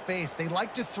out in space. They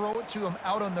like to throw it to him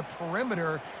out on the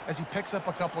perimeter as he picks up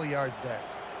a couple of yards there.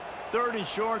 3rd and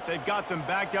short, they've got them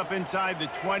backed up inside the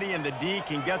 20, and the D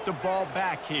can get the ball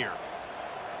back here.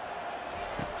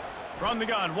 From the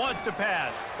gun, wants to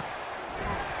pass.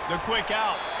 The quick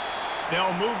out.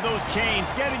 They'll move those chains,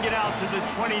 getting it out to the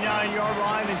 29-yard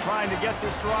line and trying to get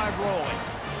this drive rolling.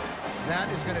 That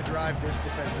is going to drive this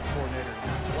defensive coordinator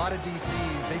nuts. A lot of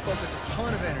DCs, they focus a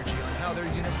ton of energy on how their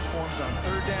unit performs on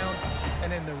 3rd down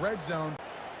and in the red zone.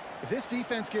 If this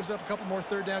defense gives up a couple more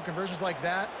 3rd down conversions like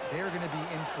that, they are going to be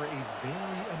in for a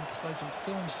very unpleasant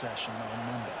film session on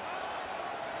Monday.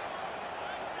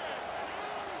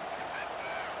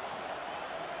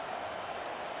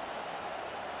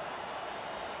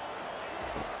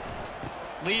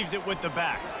 Leaves it with the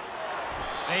back.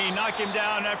 They knock him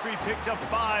down after he picks up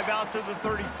 5 out to the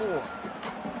 34.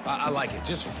 I like it.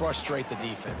 Just frustrate the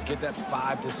defense. Get that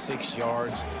 5 to 6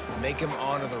 yards. Make them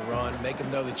honor the run. Make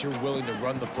them know that you're willing to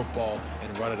run the football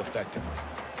and run it effectively.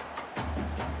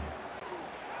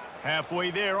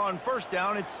 Halfway there on 1st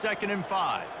down, it's 2nd and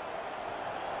 5.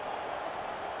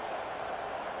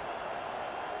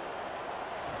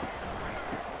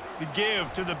 The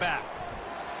give to the back.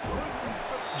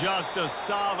 Just a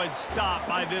solid stop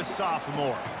by this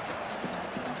sophomore.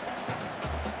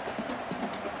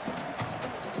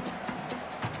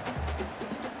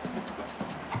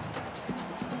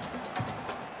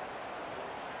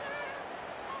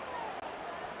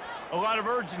 A lot of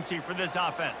urgency for this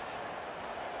offense.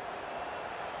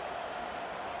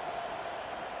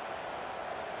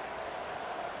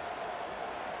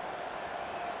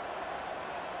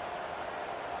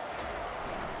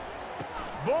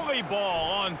 Bully ball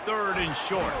on 3rd and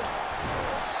short.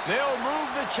 They'll move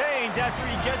the chains after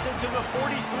he gets it to the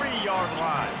 43-yard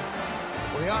line.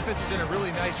 Well, the offense is in a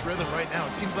really nice rhythm right now.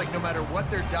 It seems like no matter what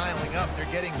they're dialing up, they're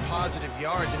getting positive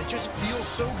yards, and it just feels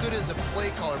so good as a play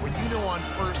caller when you know on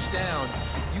 1st down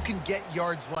you can get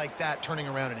yards like that turning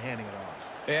around and handing it off.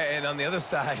 Yeah, and on the other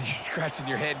side, you're scratching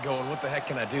your head going, what the heck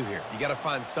can I do here? You got to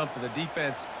find something. The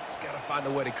defense has got to find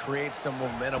a way to create some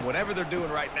momentum. Whatever they're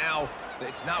doing right now,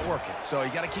 it's not working. So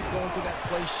you got to keep going through that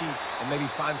play sheet and maybe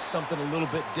find something a little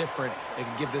bit different that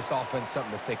can give this offense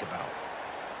something to think about.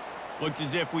 Looks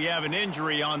as if we have an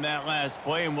injury on that last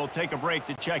play, and we'll take a break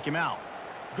to check him out.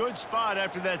 Good spot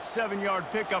after that 7-yard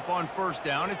pickup on 1st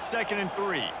down. It's 2nd and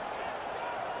 3.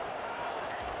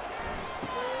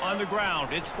 On the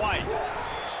ground, it's White.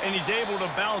 And he's able to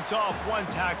bounce off one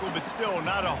tackle, but still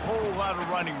not a whole lot of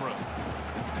running room.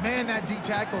 Man, that D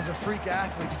tackle is a freak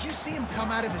athlete. Did you see him come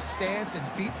out of his stance and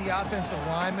beat the offensive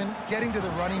lineman, getting to the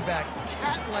running back?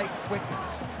 Cat-like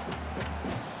quickness.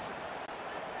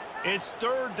 It's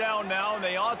 3rd down now, and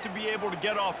they ought to be able to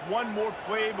get off one more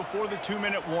play before the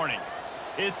 2-minute warning.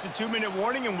 It's the 2-minute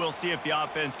warning, and we'll see if the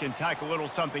offense can tack a little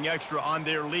something extra on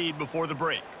their lead before the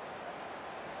break.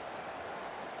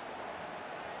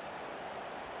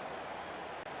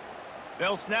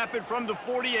 They'll snap it from the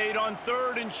 48 on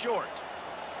 3rd and short.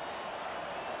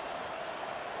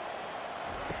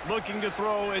 Looking to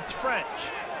throw, it's French.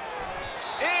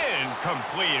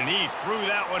 Incomplete, and he threw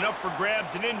that one up for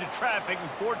grabs and into traffic, and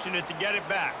fortunate to get it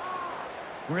back.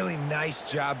 Really nice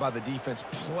job by the defense,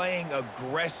 playing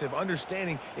aggressive,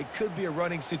 understanding it could be a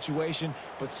running situation,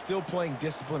 but still playing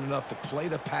disciplined enough to play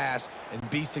the pass and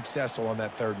be successful on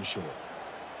that 3rd and short.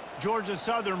 Georgia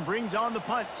Southern brings on the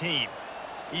punt team.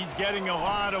 He's getting a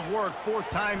lot of work. 4th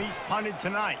time he's punted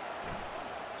tonight.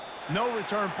 No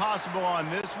return possible on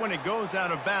this one. It goes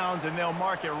out of bounds, and they'll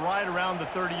mark it right around the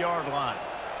 30-yard line.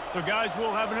 So, guys,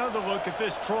 we'll have another look at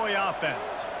this Troy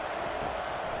offense.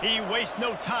 He wastes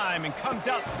no time and comes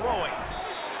out throwing.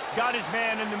 Got his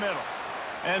man in the middle.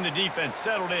 And the defense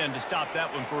settled in to stop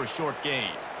that one for a short gain.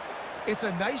 It's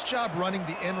a nice job running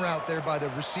the in route there by the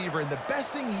receiver, and the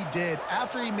best thing he did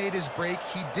after he made his break,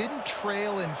 he didn't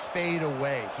trail and fade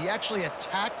away. He actually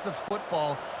attacked the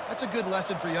football. That's a good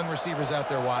lesson for young receivers out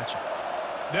there watching.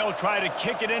 They'll try to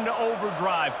kick it into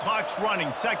overdrive. Clock's running.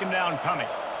 2nd down coming.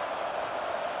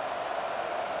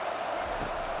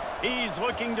 He's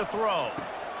looking to throw.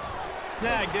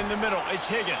 Snagged in the middle. It's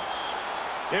Higgins.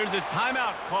 There's a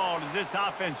timeout called as this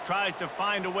offense tries to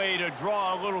find a way to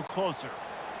draw a little closer.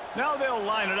 Now they'll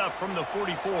line it up from the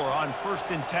 44 on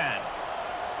 1st and 10.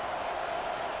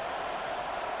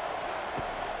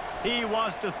 He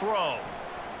wants to throw.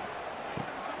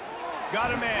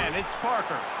 Got a man. It's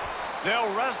Parker.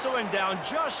 They'll wrestle him down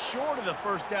just short of the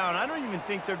 1st down. I don't even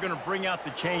think they're going to bring out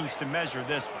the chains to measure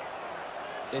this one.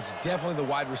 It's definitely the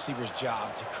wide receiver's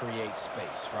job to create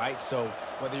space, right? So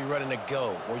whether you're running a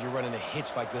go or you're running a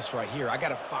hitch like this right here, I got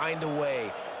to find a way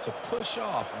to push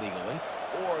off legally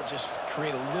or just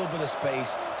create a little bit of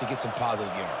space to get some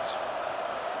positive yards.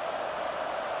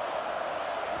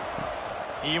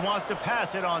 He wants to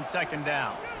pass it on 2nd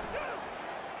down.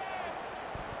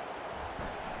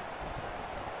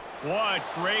 What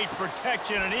great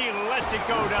protection, and he lets it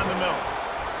go down the middle.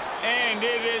 And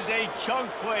it is a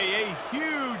chunk play, a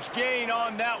huge gain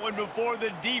on that one before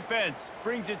the defense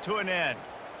brings it to an end.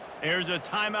 There's a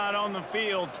timeout on the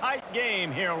field. Tight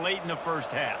game here late in the 1st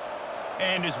half.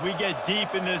 And as we get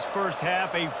deep in this 1st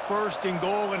half, a 1st and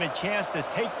goal and a chance to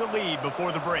take the lead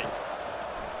before the break.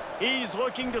 He's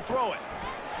looking to throw it.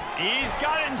 He's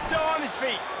got it and still on his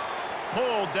feet.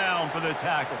 Pulled down for the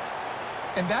tackle.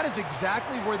 And that is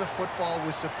exactly where the football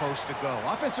was supposed to go.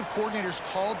 Offensive coordinators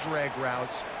call drag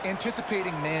routes,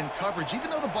 anticipating man coverage. Even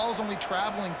though the ball is only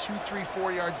traveling 2, 3,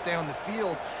 4 yards down the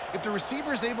field, if the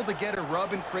receiver is able to get a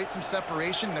rub and create some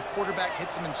separation and the quarterback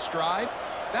hits him in stride,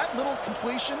 that little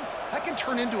completion, that can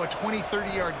turn into a 20,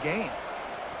 30-yard gain.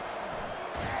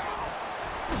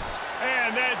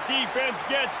 And that defense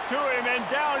gets to him, and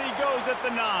down he goes at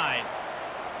the 9.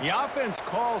 The offense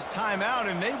calls timeout,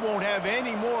 and they won't have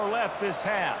any more left this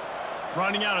half.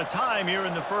 Running out of time here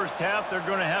in the 1st half, they're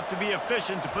going to have to be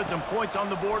efficient to put some points on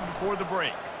the board before the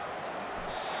break.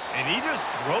 And he just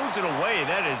throws it away.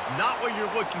 That is not what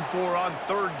you're looking for on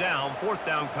 3rd down. 4th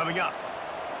down coming up.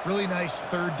 Really nice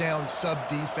 3rd down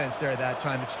sub-defense there that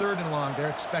time. It's 3rd and long. They're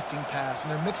expecting pass,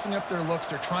 and they're mixing up their looks.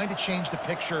 They're trying to change the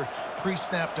picture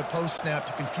pre-snap to post-snap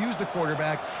to confuse the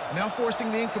quarterback, and now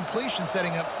forcing the incompletion,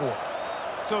 setting up 4th.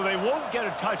 So they won't get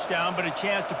a touchdown, but a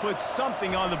chance to put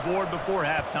something on the board before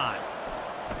halftime.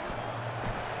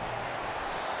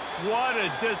 What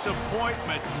a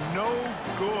disappointment. No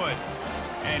good.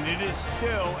 And it is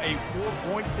still a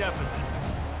 4-point deficit.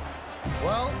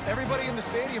 Well, everybody in the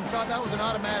stadium thought that was an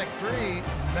automatic 3.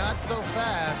 Not so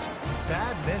fast.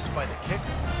 Bad miss by the kicker.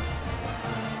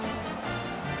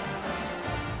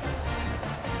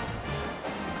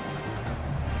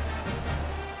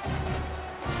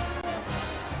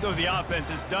 So the offense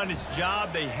has done its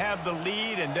job. They have the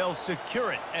lead, and they'll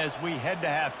secure it as we head to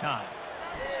halftime.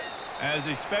 As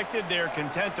expected, they're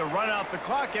content to run out the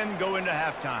clock and go into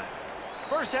halftime.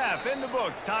 1st half in the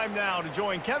books. Time now to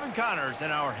join Kevin Connors in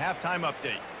our halftime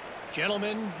update.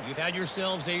 Gentlemen, you've had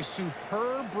yourselves a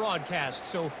superb broadcast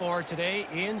so far today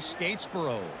in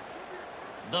Statesboro.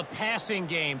 The passing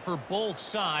game for both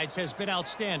sides has been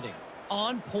outstanding.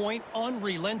 On point,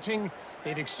 unrelenting.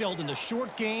 They've excelled in the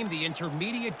short game, the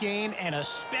intermediate game, and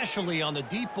especially on the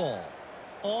deep ball.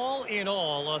 All in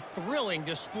all, a thrilling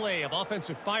display of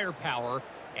offensive firepower,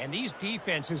 and these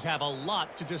defenses have a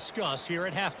lot to discuss here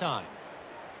at halftime.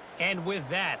 And with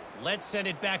that, let's send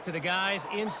it back to the guys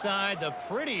inside the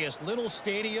prettiest little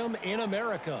stadium in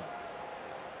America.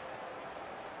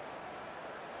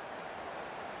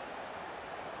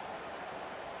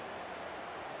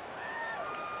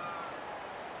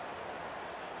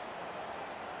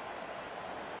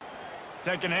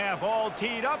 Second half all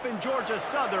teed up, and Georgia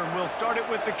Southern will start it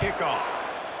with the kickoff.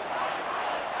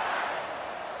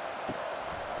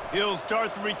 He'll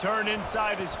start the return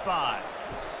inside his 5.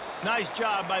 Nice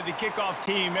job by the kickoff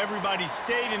team. Everybody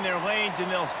stayed in their lanes,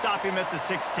 and they'll stop him at the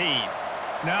 16.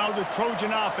 Now the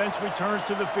Trojan offense returns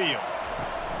to the field.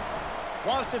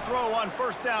 Wants to throw on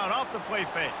first down off the play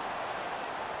fake.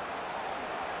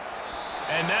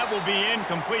 And that will be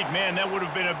incomplete. Man, that would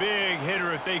have been a big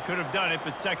hitter if they could have done it,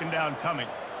 but second down coming.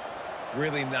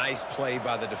 Really nice play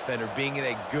by the defender, being in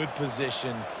a good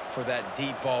position for that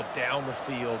deep ball down the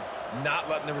field, not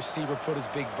letting the receiver put his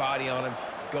big body on him,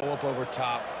 go up over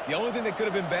top. The only thing that could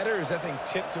have been better is that thing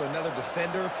tipped to another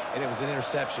defender, and it was an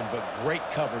interception, but great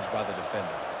coverage by the defender.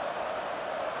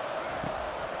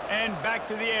 And back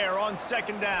to the air on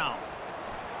second down.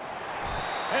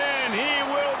 And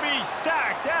he will be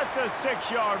sacked at the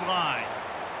 6-yard line.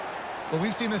 Well,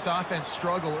 we've seen this offense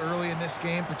struggle early in this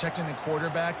game, protecting the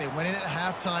quarterback. They went in at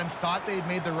halftime, thought they'd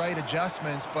made the right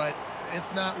adjustments, but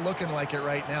it's not looking like it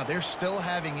right now. They're still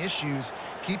having issues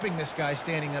keeping this guy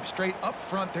standing up straight. Up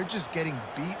front, they're just getting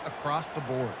beat across the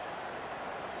board.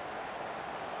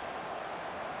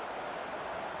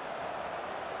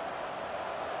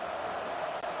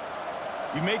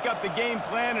 You make up the game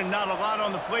plan and not a lot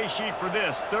on the play sheet for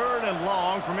this. 3rd and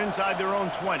long from inside their own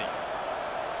 20.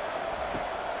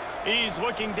 He's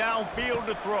looking downfield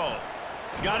to throw.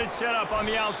 Got it set up on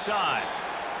the outside.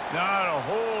 Not a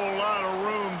whole lot of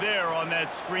room there on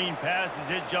that screen pass as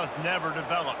it just never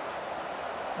developed.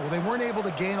 Well, they weren't able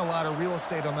to gain a lot of real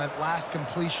estate on that last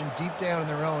completion deep down in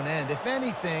their own end. If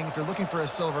anything, if you're looking for a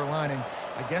silver lining,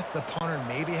 I guess the punter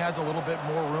maybe has a little bit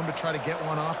more room to try to get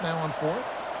one off now on 4th.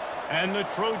 And the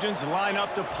Trojans line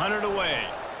up to punt it away.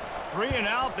 3 and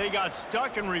out, they got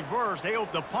stuck in reverse. They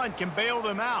hope the punt can bail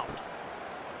them out.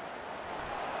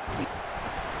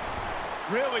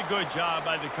 Really good job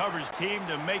by the coverage team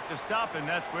to make the stop, and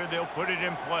that's where they'll put it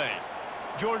in play.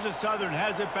 Georgia Southern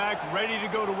has it back, ready to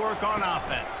go to work on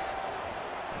offense.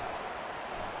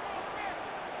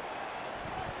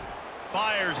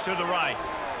 Fires to the right.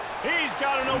 He's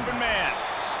got an open man.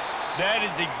 That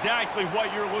is exactly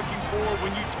what you're looking for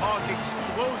when you talk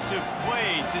explosive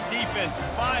plays. The defense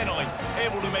finally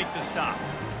able to make the stop.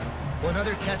 Well,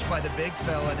 another catch by the big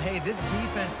fella. And, hey, this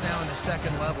defense now in the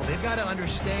second level, they've got to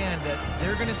understand that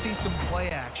they're going to see some play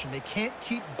action. They can't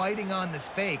keep biting on the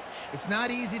fake. It's not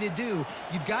easy to do.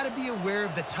 You've got to be aware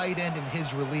of the tight end and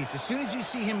his release. As soon as you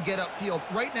see him get upfield,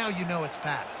 right now you know it's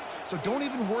pass. So don't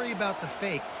even worry about the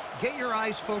fake. Get your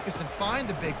eyes focused and find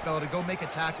the big fella to go make a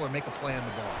tackle or make a play on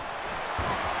the ball.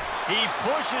 He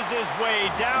pushes his way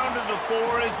down to the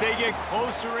 4 as they get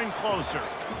closer and closer.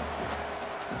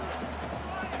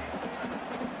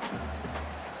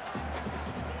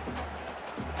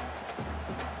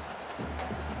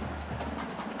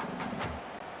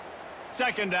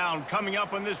 Second down coming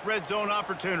up on this red zone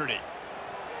opportunity.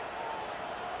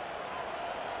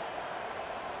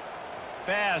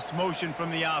 Fast motion from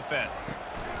the offense.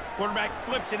 Quarterback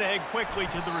flips it ahead quickly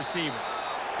to the receiver.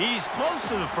 He's close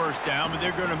to the first down, but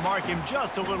they're going to mark him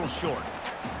just a little short.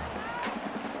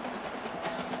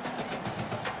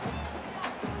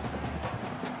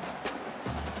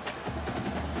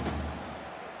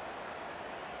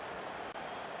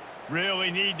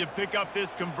 Really need to pick up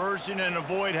this conversion and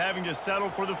avoid having to settle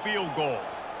for the field goal.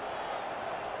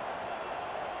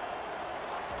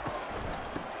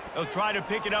 They'll try to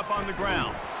pick it up on the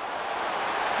ground.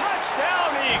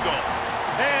 Touchdown, Eagles!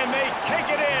 And they take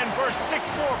it in for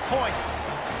 6 more points.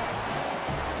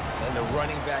 And the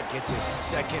running back gets his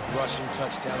 2nd rushing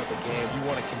touchdown of the game. You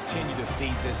want to continue to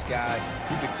feed this guy.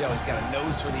 You can tell he's got a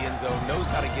nose for the end zone, knows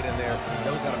how to get in there,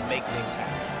 knows how to make things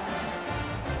happen.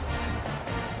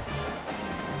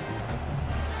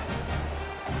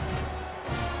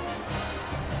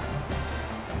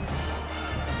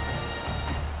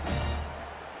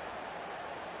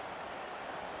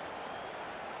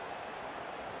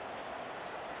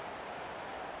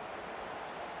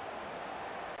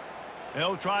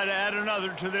 They'll try to add another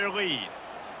to their lead.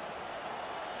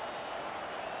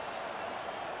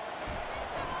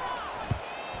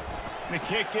 The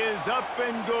kick is up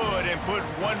and good and put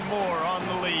 1 more on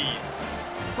the lead.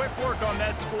 Quick work on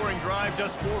that scoring drive,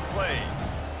 just 4 plays.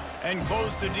 And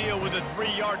close the deal with a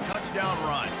 3-yard touchdown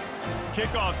run.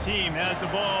 Kickoff team has the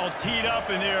ball teed up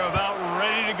and they're about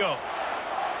ready to go.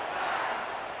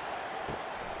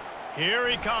 Here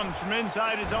he comes from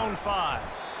inside his own 5.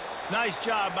 Nice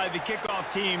job by the kickoff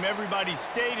team. Everybody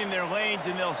stayed in their lanes,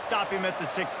 and they'll stop him at the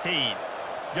 16.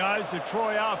 Guys, the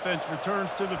Troy offense returns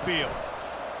to the field.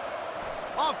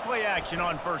 Off play action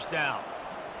on first down.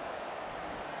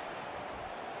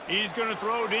 He's going to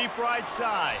throw deep right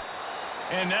side.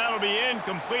 And that'll be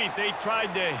incomplete. They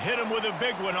tried to hit him with a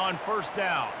big one on first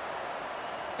down.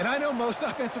 And I know most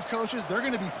offensive coaches, they're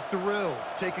going to be thrilled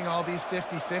taking all these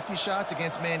 50-50 shots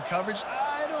against man coverage.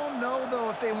 I don't know,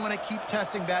 though, if they want to keep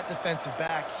testing that defensive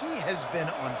back. He has been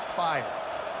on fire.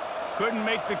 Couldn't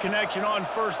make the connection on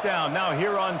first down. Now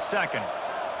here on second.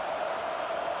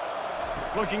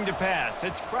 Looking to pass.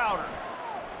 It's Crowder.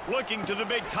 Looking to the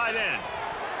big tight end.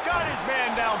 Got his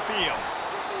man downfield.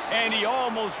 And he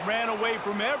almost ran away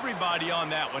from everybody on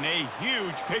that one. A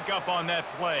huge pickup on that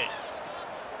play.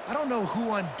 I don't know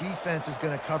who on defense is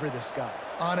going to cover this guy.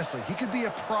 Honestly, he could be a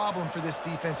problem for this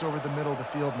defense over the middle of the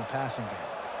field in the passing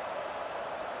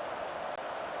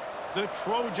game. The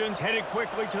Trojans headed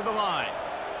quickly to the line.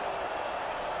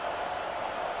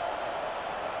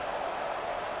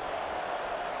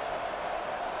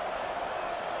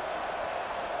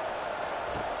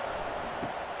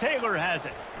 Taylor has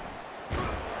it.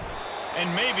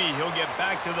 And maybe he'll get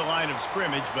back to the line of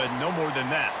scrimmage, but no more than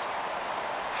that.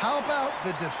 How about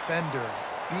the defender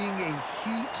being a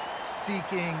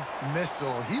heat-seeking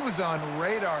missile? He was on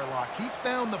radar lock. He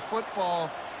found the football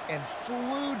and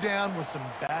flew down with some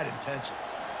bad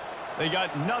intentions. They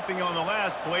got nothing on the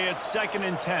last play. It's 2nd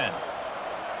and 10.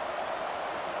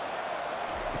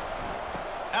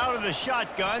 Out of the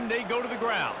shotgun, they go to the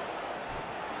ground.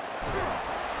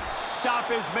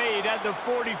 Stop is made at the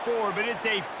 44, but it's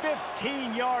a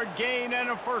 15-yard gain and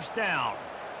a first down.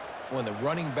 When the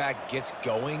running back gets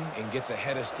going and gets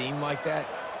ahead of steam like that,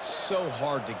 so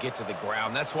hard to get to the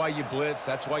ground. That's why you blitz.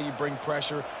 That's why you bring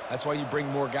pressure. That's why you bring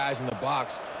more guys in the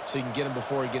box so you can get him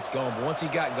before he gets going. But once he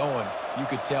got going, you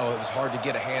could tell it was hard to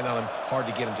get a hand on him, hard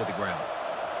to get him to the ground.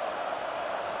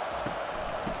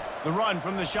 The run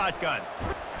from the shotgun.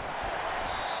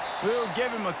 We'll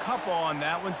give him a couple on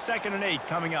that one. 2nd and 8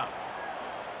 coming up.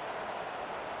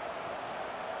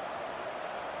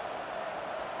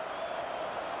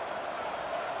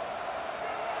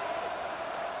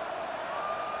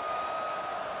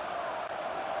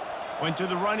 Went to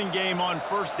the running game on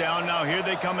first down. Now here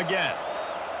they come again.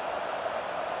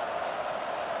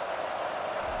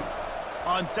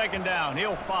 On 2nd down,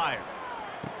 he'll fire.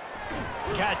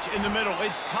 Catch in the middle.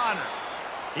 It's Connor.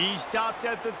 He stopped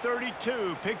at the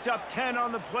 32, picks up 10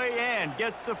 on the play and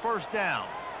gets the first down.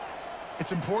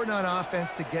 It's important on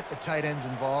offense to get the tight ends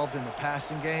involved in the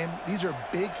passing game. These are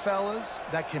big fellas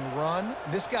that can run.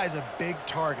 This guy's a big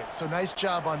target, so nice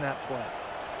job on that play.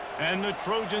 And the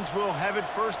Trojans will have it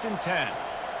 1st and 10.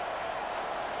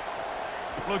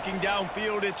 Looking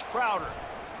downfield, it's Crowder.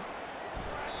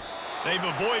 They've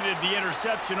avoided the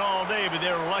interception all day, but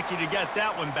they're lucky to get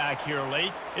that one back here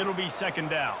late. It'll be 2nd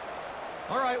down.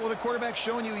 All right, well, the quarterback's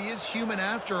showing you he is human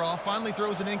after all. Finally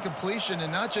throws an incompletion,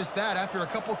 and not just that, after a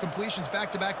couple completions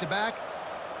back-to-back-to-back,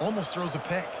 almost throws a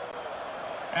pick.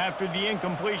 After the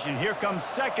incompletion, here comes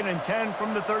 2nd and 10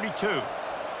 from the 32.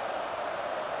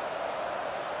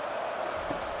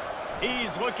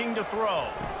 He's looking to throw.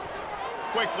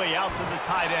 Quickly out to the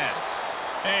tight end.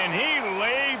 And he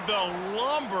laid the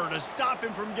lumber to stop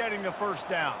him from getting the first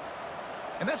down.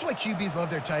 And that's why QBs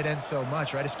love their tight ends so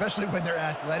much, right? Especially when they're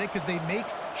athletic, because they make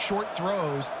short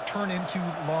throws turn into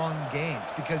long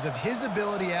gains. Because of his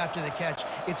ability after the catch,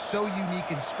 it's so unique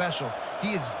and special.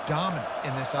 He is dominant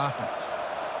in this offense.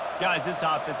 Guys, this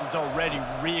offense is already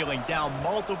reeling down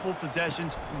multiple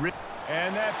possessions.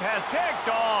 And that pass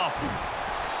picked off.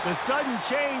 The sudden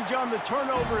change on the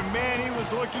turnover, and man, he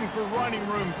was looking for running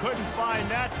room. Couldn't find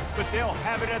that, but they'll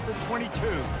have it at the 22.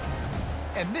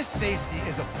 And this safety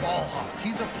is a ball hawk.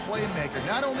 He's a playmaker.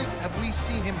 Not only have we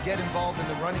seen him get involved in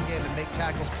the running game and make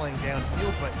tackles playing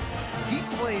downfield, but he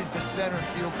plays the center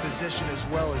field position as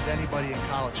well as anybody in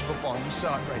college football, and you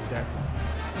saw it right there.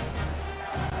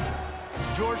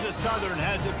 Georgia Southern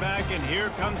has it back, and here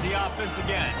comes the offense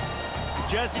again.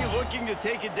 Jesse looking to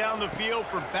take it down the field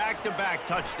for back-to-back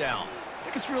touchdowns. I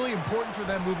think it's really important for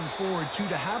them moving forward, too,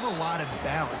 to have a lot of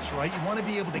balance, right? You want to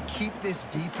be able to keep this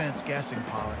defense guessing,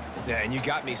 Pollack. Yeah, and you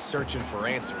got me searching for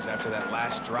answers after that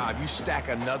last drive. You stack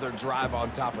another drive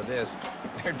on top of this,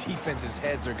 their defense's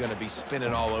heads are going to be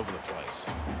spinning all over the place.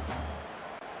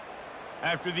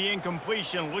 After the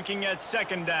incompletion, looking at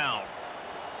 2nd down.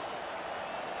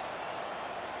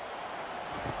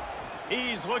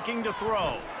 He's looking to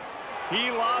throw. He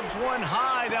lobs one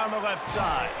high down the left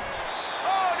side.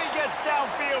 Oh, and he gets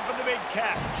downfield for the big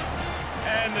catch.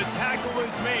 And the tackle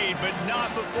is made, but not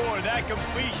before. That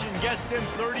completion gets him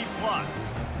 30-plus.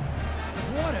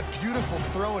 What a beautiful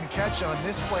throw and catch on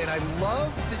this play. And I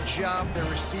love the job the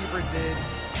receiver did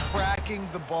tracking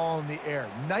the ball in the air.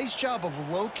 Nice job of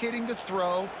locating the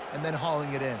throw and then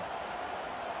hauling it in.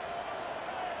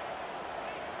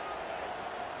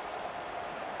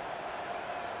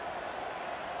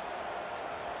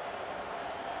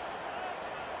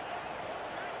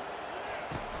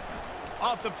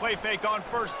 Off the play fake on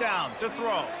first down to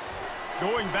throw.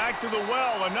 Going back to the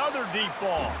well, another deep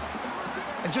ball.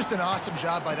 And just an awesome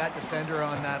job by that defender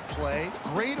on that play.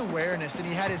 Great awareness, and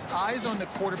he had his eyes on the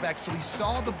quarterback, so he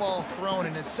saw the ball thrown,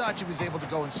 and as such, he was able to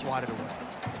go and swat it away.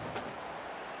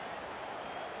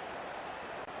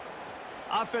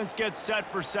 Offense gets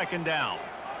set for second down.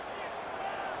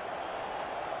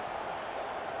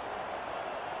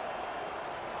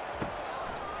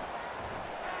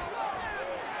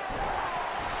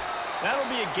 That'll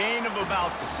be a gain of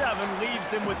about 7,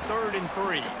 leaves him with 3rd and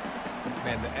 3.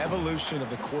 Man, the evolution of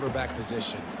the quarterback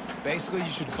position. Basically, you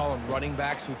should call them running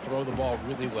backs who throw the ball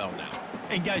really well now.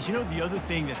 And guys, you know the other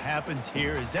thing that happens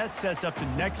here is that sets up the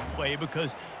next play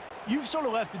because you've sort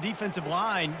of left the defensive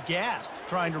line gassed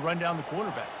trying to run down the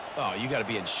quarterback. Oh, you got to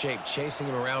be in shape, chasing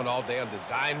him around all day on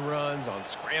design runs, on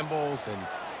scrambles, and,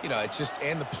 you know, it's just,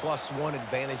 and the +1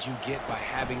 advantage you get by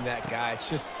having that guy.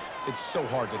 It's so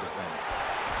hard to defend.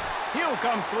 He'll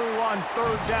come through on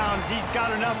 3rd down as he's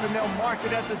got enough, and they'll mark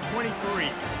it at the 23.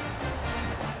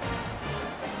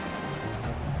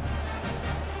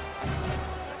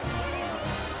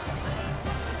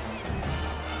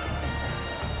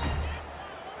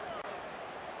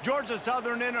 Georgia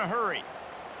Southern in a hurry.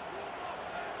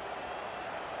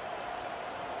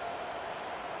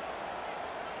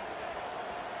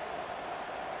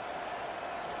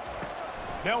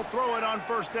 They'll throw it on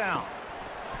first down.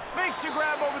 Makes the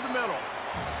grab over the middle.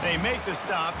 They make the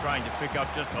stop, trying to pick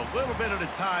up just a little bit at a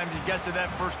time to get to that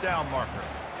first down marker.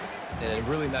 And a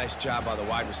really nice job by the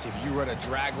wide receiver. You run a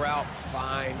drag route,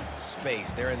 find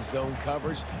space. They're in zone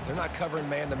coverage. They're not covering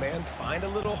man-to-man. Find a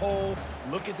little hole.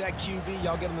 Look at that QB.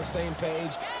 Y'all get on the same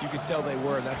page. You could tell they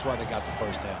were, and that's why they got the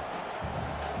first down.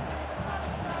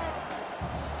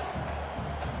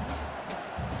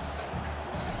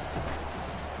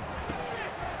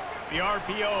 The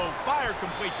RPO, fire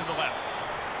complete to the left.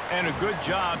 And a good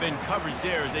job in coverage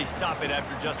there as they stop it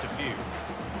after just a few.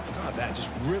 Oh, that just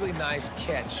really nice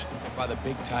catch by the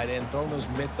big tight end, throwing those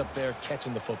mitts up there,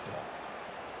 catching the football.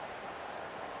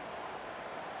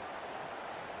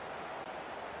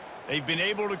 They've been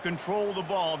able to control the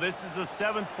ball. This is the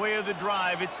 7th play of the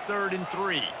drive. It's 3rd and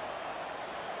 3.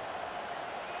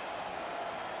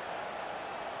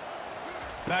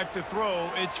 Back to throw,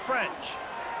 it's French.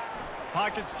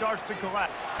 Pocket starts to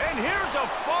collapse. And here's a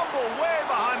fumble way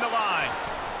behind the line.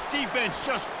 Defense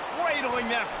just cradling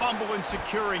that fumble and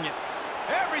securing it.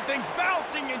 Everything's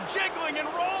bouncing and jiggling and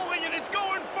rolling, and it's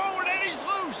going forward, and he's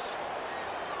loose.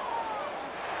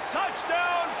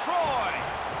 Touchdown, Troy.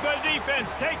 The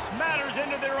defense takes matters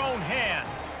into their own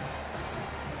hands.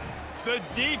 The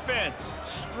defense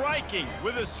striking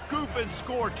with a scoop and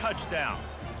score touchdown.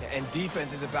 And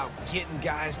defense is about getting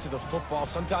guys to the football.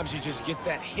 Sometimes you just get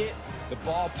that hit, the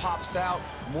ball pops out,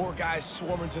 more guys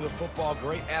swarming to the football.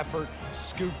 Great effort,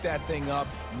 scoop that thing up,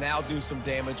 now do some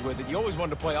damage with it. You always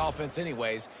wanted to play offense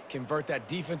anyways. Convert that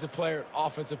defensive player,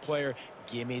 offensive player,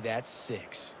 give me that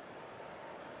 6.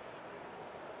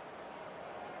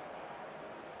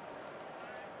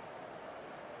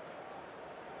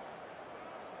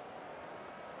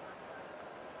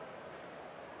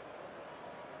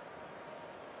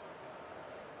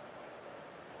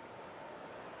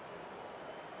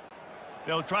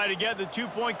 They'll try to get the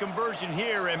 2-point conversion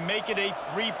here and make it a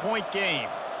 3-point game.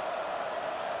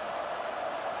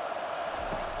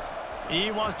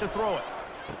 He wants to throw it.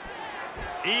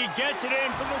 He gets it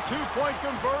in for the 2-point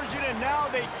conversion, and now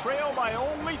they trail by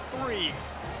only 3.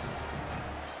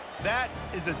 That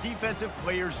is a defensive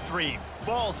player's dream.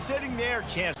 Ball sitting there,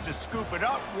 chance to scoop it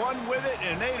up, run with it,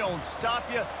 and they don't stop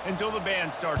you until the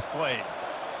band starts playing.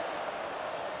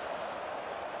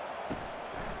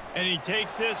 And he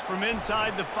takes this from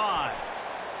inside the 5.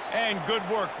 And good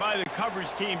work by the coverage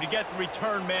team to get the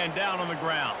return man down on the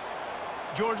ground.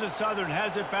 Georgia Southern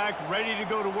has it back, ready to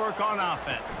go to work on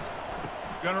offense.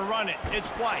 Gonna run it. It's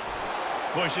White.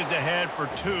 Pushes ahead for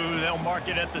 2. They'll mark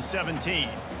it at the 17.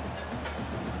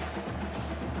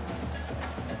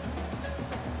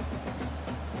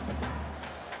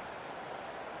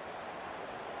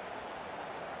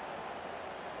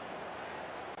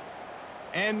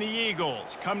 And the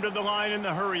Eagles come to the line in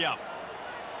the hurry-up.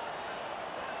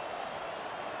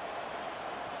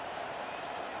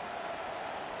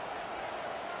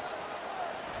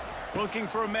 Looking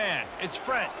for a man. It's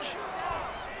French.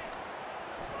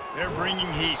 They're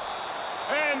bringing heat.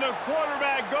 And the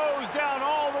quarterback goes down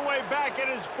all the way back at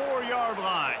his 4-yard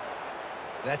line.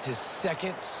 That's his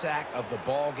 2nd sack of the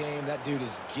ball game. That dude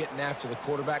is getting after the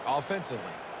quarterback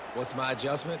offensively. What's my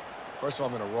adjustment? First of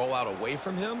all, I'm going to roll out away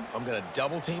from him. I'm going to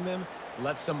double team him,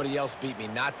 let somebody else beat me,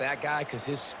 not that guy, because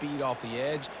his speed off the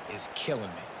edge is killing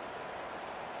me.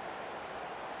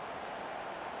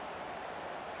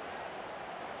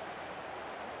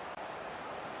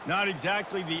 Not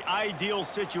exactly the ideal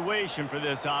situation for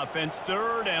this offense.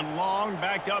 3rd and long,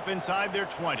 backed up inside their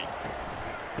 20.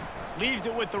 Leaves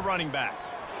it with the running back.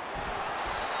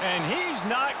 And he's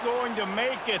not going to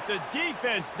make it. The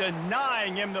defense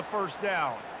denying him the first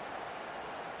down.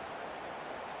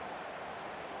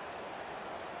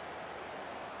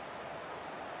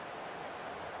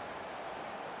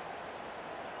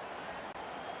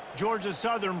 Georgia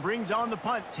Southern brings on the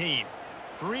punt team.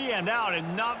 3 and out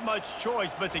and not much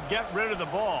choice but to get rid of the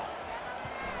ball.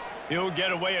 He'll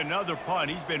get away another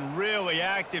punt. He's been really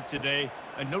active today,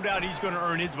 and no doubt he's going to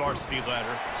earn his varsity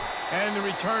letter. And the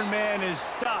return man is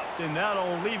stopped, and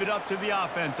that'll leave it up to the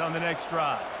offense on the next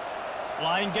drive.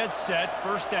 Line gets set,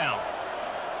 1st down.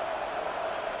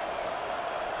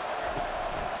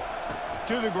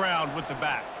 To the ground with the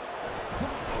back.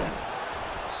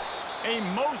 A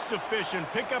most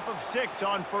efficient pickup of 6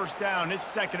 on 1st down. It's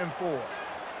 2nd and 4.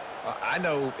 I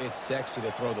know it's sexy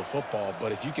to throw the football,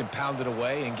 but if you can pound it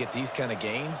away and get these kind of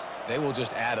gains, they will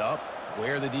just add up,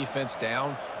 wear the defense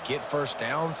down, get 1st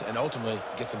downs, and ultimately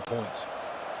get some points.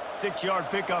 6-yard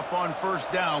pickup on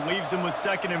 1st down leaves them with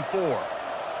 2nd and 4.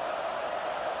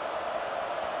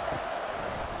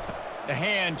 The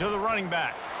hand to the running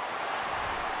back.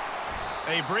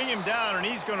 They bring him down, and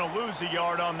he's going to lose a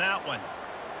yard on that one.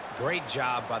 Great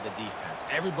job by the defense.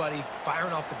 Everybody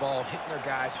firing off the ball, hitting their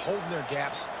guys, holding their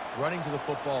gaps, running to the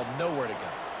football, nowhere to go.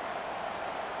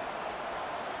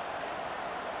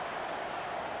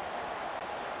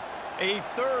 A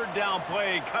 3rd down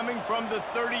play coming from the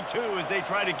 32 as they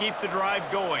try to keep the drive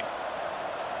going.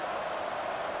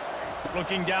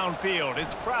 Looking downfield,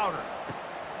 it's Crowder.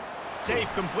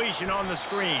 Safe completion on the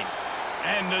screen.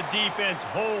 And the defense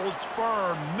holds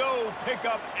firm. No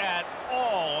pickup at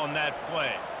all on that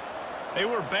play. They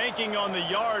were banking on the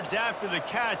yards after the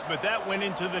catch, but that went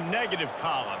into the negative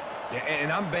column. Yeah,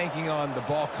 and I'm banking on the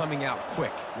ball coming out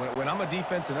quick. When I'm a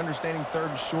defense and understanding 3rd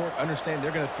and short, understand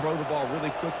they're going to throw the ball really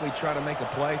quickly, try to make a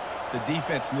play. The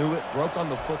defense knew it, broke on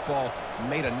the football,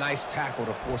 made a nice tackle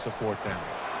to force a 4th down.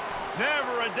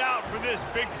 Never a doubt for this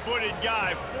big-footed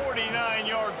guy.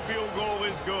 49-yard field goal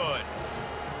is good.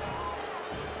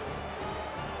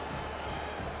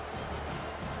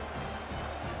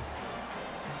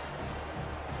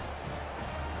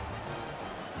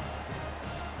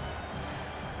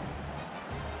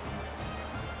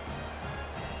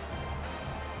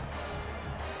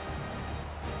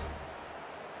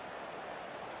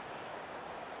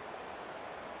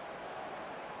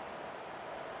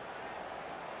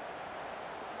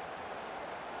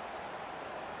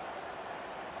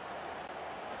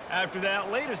 After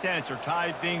that latest answer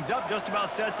tied things up, just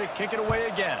about set to kick it away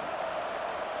again.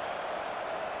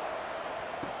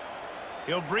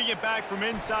 He'll bring it back from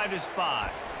inside his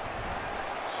 5.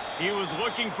 He was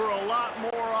looking for a lot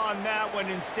more on that one.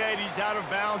 Instead, he's out of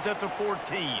bounds at the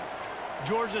 14.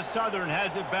 Georgia Southern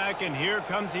has it back, and here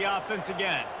comes the offense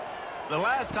again. The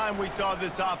last time we saw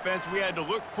this offense, we had to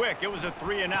look quick. It was a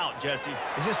 3 and out, Jesse.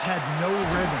 They just had no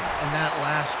rhythm in that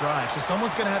last drive. So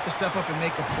someone's going to have to step up and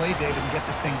make a play, David, and get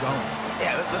this thing going.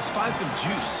 Yeah, let's find some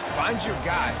juice. Find your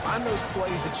guy. Find those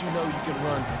plays that you know you can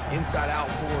run inside out,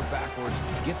 forward, backwards.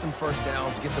 Get some 1st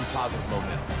downs. Get some positive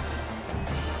momentum.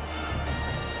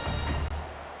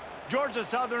 Georgia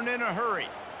Southern in a hurry.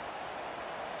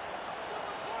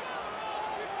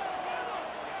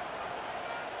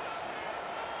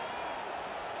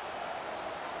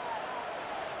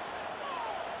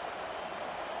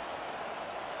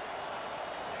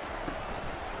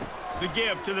 The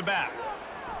give to the back.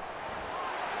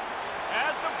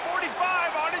 At the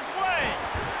 45 on his way.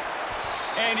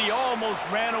 And he almost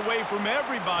ran away from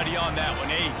everybody on that one.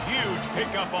 A huge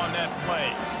pickup on that play.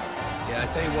 Yeah,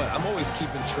 I tell you what, I'm always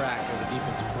keeping track as a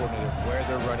defensive coordinator of where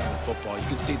they're running the football. You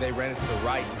can see they ran it to the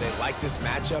right. Do they like this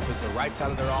matchup? Is the right side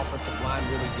of their offensive line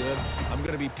really good? I'm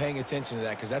going to be paying attention to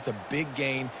that because that's a big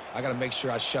gain. I got to make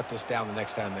sure I shut this down the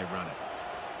next time they run it.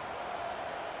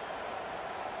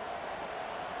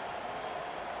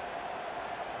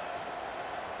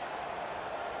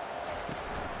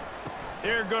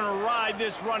 They're going to ride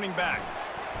this running back.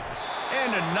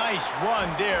 And a nice run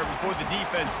there before the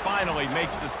defense finally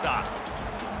makes the stop.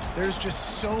 There's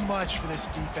just so much for this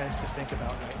defense to think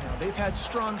about right now. They've had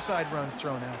strong side runs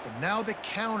thrown at them. Now the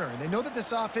counter. And they know that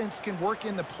this offense can work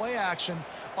in the play action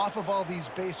off of all these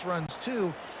base runs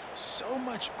too. So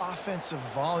much offensive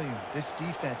volume this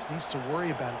defense needs to worry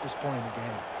about at this point in the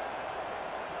game.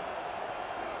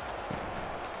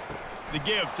 The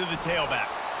give to the tailback.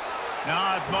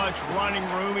 Not much running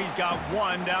room. He's got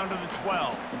 1 down to the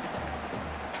 12.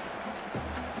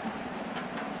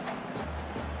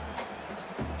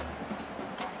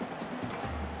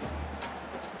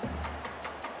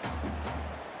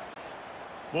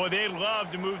 Boy, they'd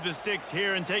love to move the sticks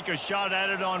here and take a shot at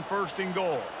it on 1st and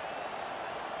goal.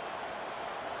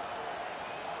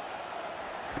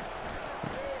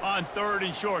 On 3rd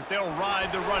and short, they'll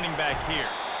ride the running back here.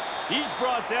 He's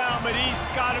brought down, but he's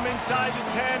got him inside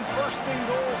the 10. 1st and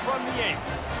goal from the 8.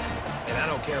 And I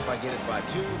don't care if I get it by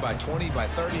 2, by 20, by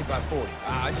 30, by 40.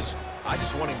 I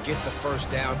just want to get the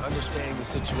first down, understanding the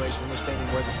situation, understanding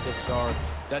where the sticks are.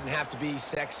 Doesn't have to be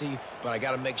sexy, but I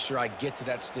got to make sure I get to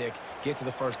that stick, get to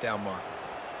the first down marker.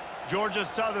 Georgia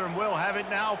Southern will have it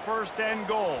now, 1st and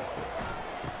goal.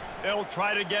 They'll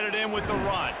try to get it in with the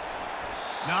run.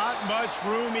 Not much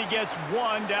room. He gets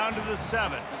 1 down to the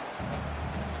 7.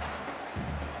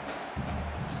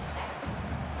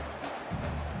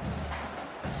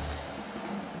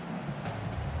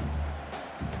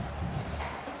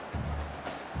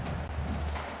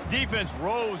 Defense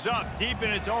rose up deep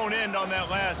in its own end on that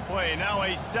last play. Now a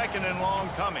 2nd and long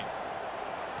coming.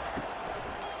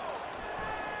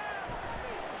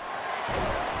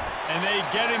 And they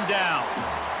get him down.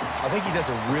 I think he does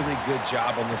a really good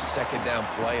job on this 2nd down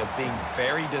play of being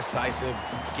very decisive,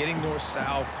 getting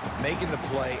north-south, making the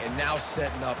play, and now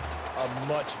setting up a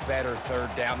much better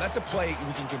 3rd down. That's a play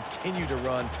we can continue to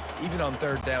run even on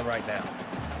 3rd down right now.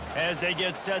 As they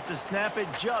get set to snap it,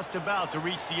 just about to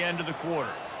reach the end of the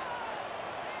quarter.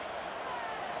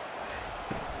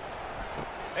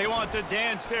 They want to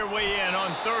dance their way in on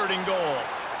 3rd and goal.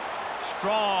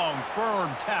 Strong,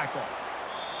 firm tackle.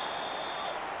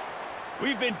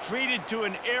 We've been treated to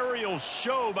an aerial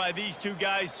show by these two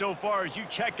guys so far as you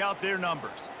check out their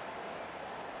numbers.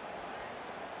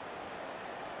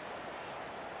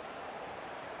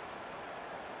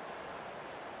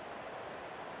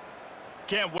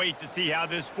 Can't wait to see how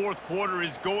this 4th quarter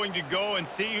is going to go and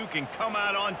see who can come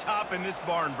out on top in this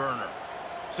barn burner.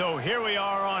 So here we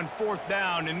are on 4th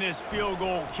down, and this field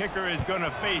goal kicker is going to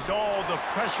face all the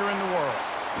pressure in the world.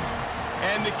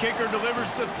 And the kicker delivers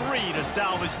the 3 to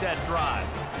salvage that drive.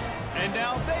 And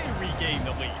now they regain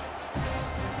the lead.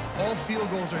 All field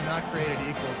goals are not created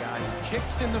equal, guys.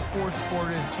 Kicks in the 4th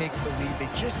quarter and take the lead. They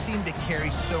just seem to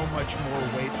carry so much more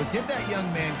weight. So give that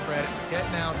young man credit for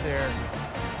getting out there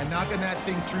and knocking that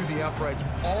thing through the uprights.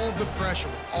 All of the pressure,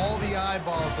 all the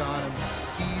eyeballs on him,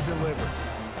 he delivered.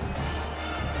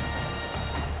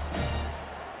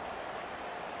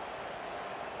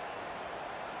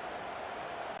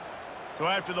 So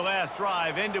after the last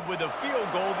drive ended with a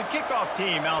field goal, the kickoff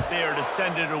team out there to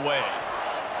send it away.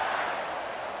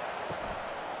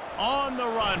 On the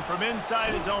run from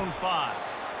inside his own 5.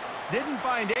 Didn't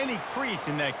find any crease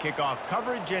in that kickoff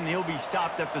coverage, and he'll be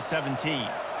stopped at the 17.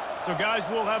 So guys,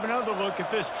 we'll have another look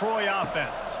at this Troy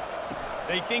offense.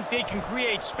 They think they can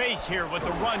create space here with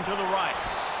the run to the right.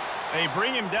 They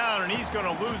bring him down, and he's going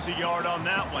to lose a yard on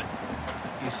that one.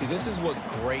 You see, this is what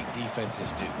great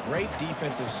defenses do. Great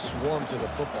defenses swarm to the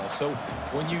football. So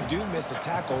when you do miss a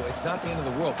tackle, it's not the end of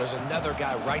the world. There's another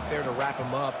guy right there to wrap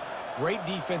him up. Great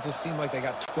defenses seem like they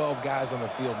got 12 guys on the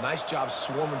field. Nice job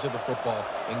swarming to the football,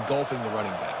 engulfing the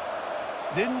running back.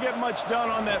 Didn't get much done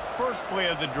on that first play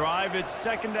of the drive. It's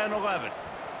 2nd and 11.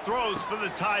 Throws for the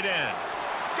tight end.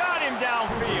 Got him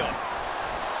downfield.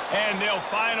 And they'll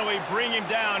finally bring him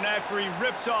down after he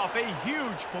rips off a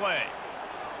huge play.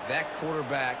 That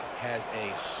quarterback has a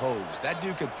hose. That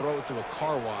dude could throw it through a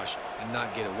car wash and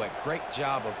not get it wet. Great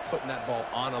job of putting that ball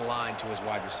on a line to his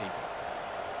wide receiver.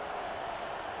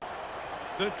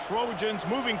 The Trojans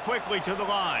moving quickly to the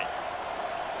line.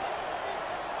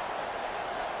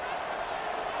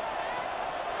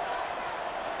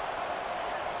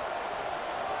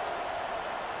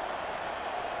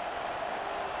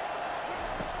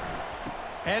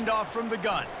 Handoff from the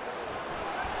gun.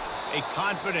 A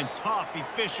confident, tough,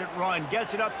 efficient run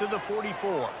gets it up to the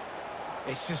 44.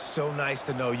 It's just so nice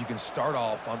to know you can start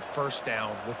off on 1st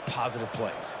down with positive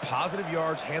plays. Positive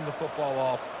yards, hand the football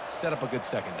off, set up a good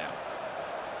 2nd down.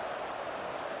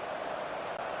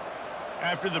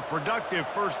 After the productive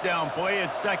 1st down play,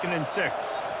 it's 2nd and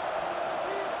 6.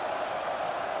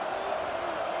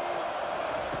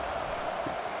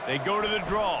 They go to the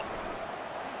draw.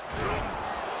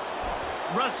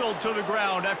 Wrestled to the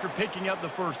ground after picking up the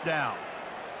 1st down.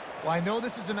 Well, I know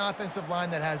this is an offensive line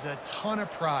that has a ton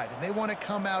of pride, and they want to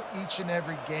come out each and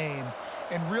every game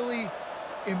and really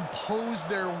impose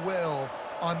their will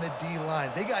on the D-line.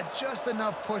 They got just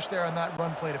enough push there on that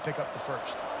run play to pick up the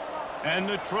 1st. And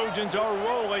the Trojans are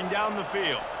rolling down the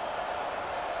field.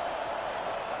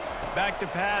 Back to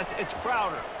pass, it's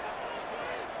Crowder.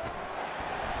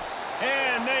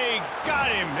 And they got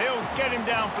him. They'll get him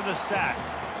down for the sack.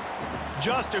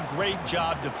 Just a great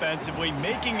job defensively,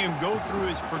 making him go through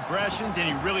his progressions, and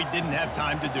he really didn't have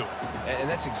time to do it. And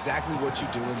that's exactly what you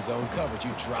do in zone coverage.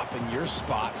 You drop in your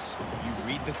spots, you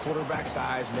read the quarterback's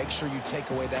eyes, make sure you take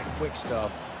away that quick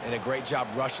stuff, and a great job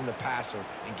rushing the passer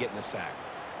and getting the sack.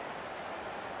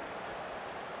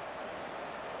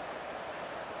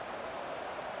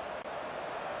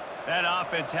 That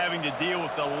offense having to deal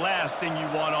with the last thing you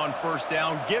want on first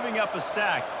down, giving up a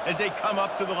sack as they come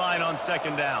up to the line on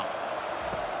second down.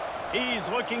 He's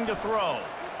looking to throw.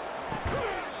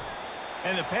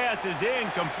 And the pass is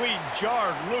incomplete,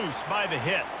 jarred loose by the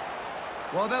hit.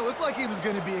 Well, that looked like it was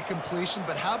going to be a completion,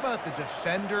 but how about the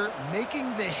defender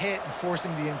making the hit and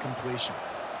forcing the incompletion?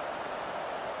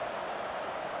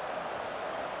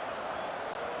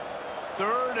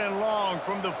 Third and long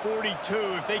from the 42.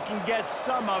 If they can get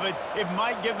some of it, it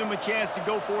might give them a chance to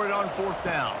go for it on fourth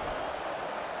down.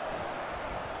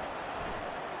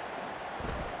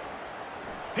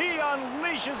 He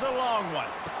unleashes a long one.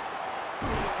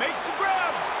 Makes the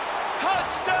grab.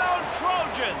 Touchdown,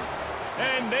 Trojans.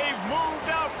 And they've moved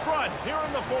out front here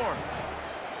in the fourth.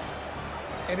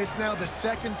 And it's now the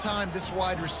second time this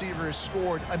wide receiver has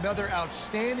scored. Another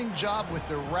outstanding job with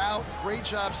the route. Great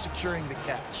job securing the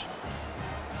catch.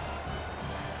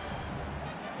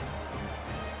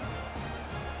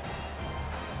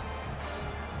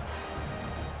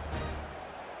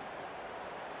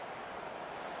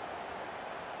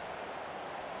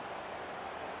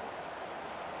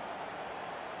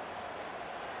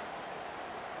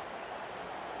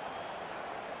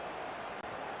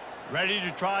 Ready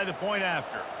to try the point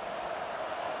after.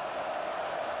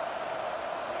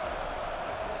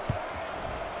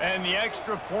 And the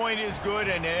extra point is good,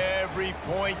 and every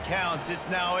point counts. It's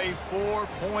now a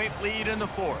 4-point lead in the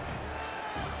fourth.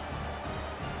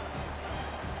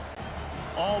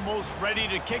 Almost ready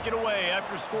to kick it away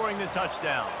after scoring the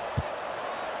touchdown.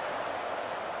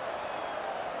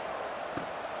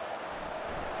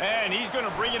 And he's going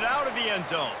to bring it out of the end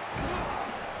zone.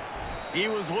 He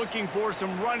was looking for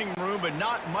some running room, but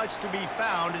not much to be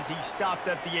found as he stopped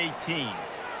at the 18.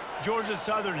 Georgia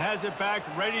Southern has it back,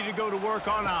 ready to go to work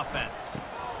on offense.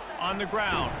 On the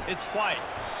ground, it's White.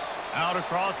 Out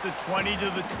across the 20 to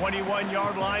the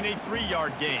 21-yard line, a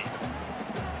 3-yard gain.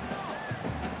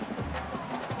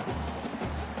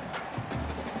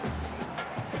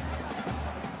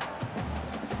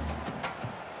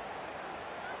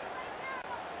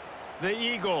 The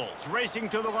Eagles racing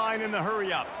to the line in the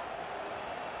hurry-up.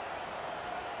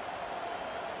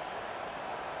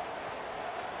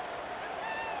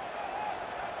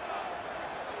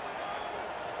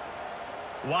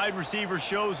 Wide receiver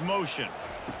shows motion.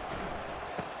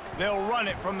 They'll run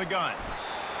it from the gun.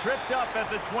 Tripped up at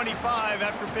the 25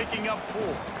 after picking up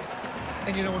 4.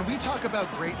 And, you know, when we talk about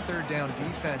great third down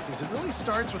defenses, it really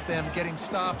starts with them getting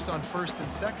stops on first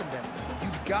and second down.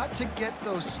 You've got to get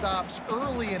those stops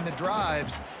early in the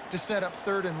drives to set up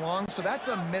third and long, so that's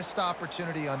a missed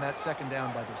opportunity on that second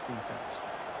down by this defense.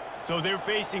 So they're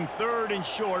facing third and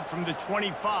short from the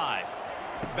 25.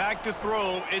 Back to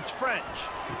throw, it's French.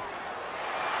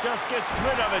 Just gets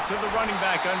rid of it to the running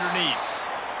back underneath.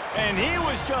 And he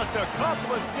was just a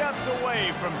couple of steps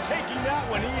away from taking that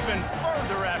one even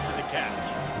further after the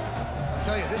catch. I'll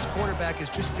tell you, this quarterback has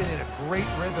just been in a great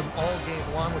rhythm all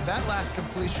game long. With that last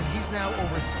completion, he's now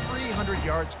over 300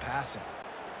 yards passing.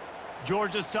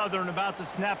 Georgia Southern about to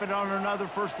snap it on another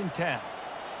 1st and 10.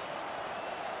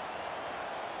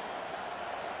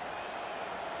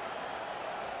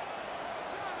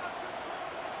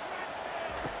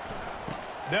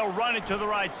 They'll run it to the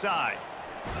right side.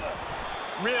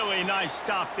 Really nice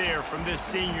stop there from this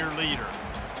senior leader.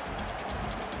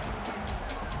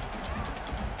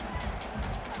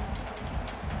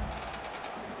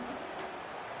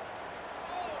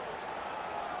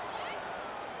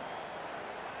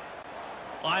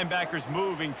 Linebackers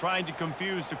moving, trying to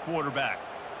confuse the quarterback.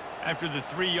 After the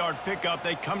 3-yard pickup,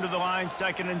 they come to the line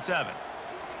 2nd and 7.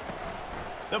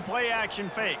 The play action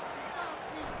fake.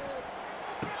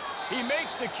 He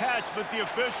makes the catch, but the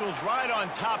official's right on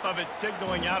top of it,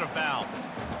 signaling out of bounds.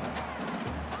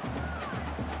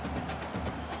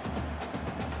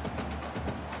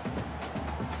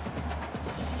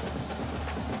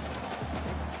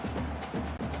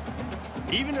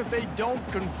 Even if they don't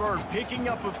convert, picking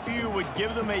up a few would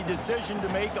give them a decision to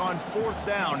make on 4th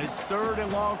down. It's 3rd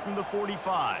and long from the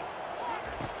 45.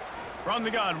 From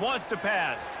the gun, wants to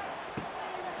pass.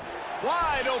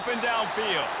 Wide open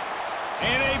downfield.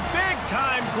 And a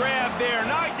big-time grab there.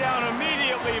 Knocked down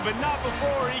immediately, but not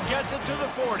before he gets it to the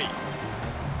 40.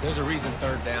 There's a reason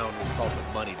 3rd down is called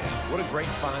the money down. What a great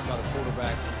find by the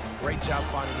quarterback. Great job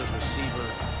finding his receiver.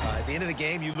 At the the end of the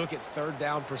game, you look at third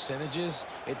down percentages,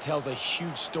 it tells a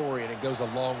huge story, and it goes a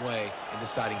long way in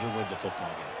deciding who wins a football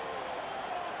game.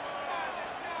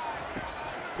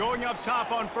 Going up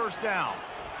top on first down.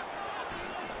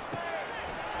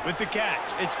 With the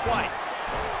catch, it's White.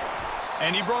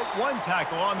 And he broke one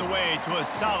tackle on the way to a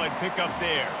solid pickup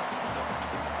there.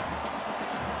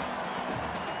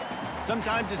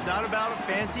 Sometimes it's not about a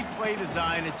fancy play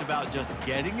design. It's about just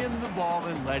getting him the ball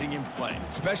and letting him play.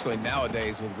 Especially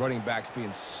nowadays with running backs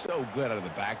being so good out of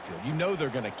the backfield. You know they're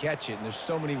going to catch it, and there's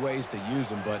so many ways to use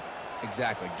them. But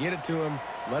exactly, get it to him,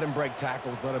 let him break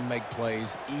tackles, let him make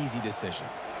plays. Easy decision.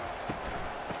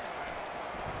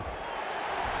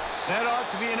 That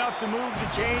ought to be enough to move the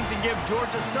chains and give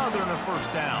Georgia Southern a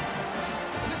first down.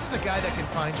 And this is a guy that can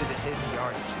find you the hidden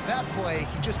yardage. That play,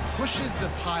 he just pushes the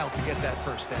pile to get that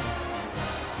first down.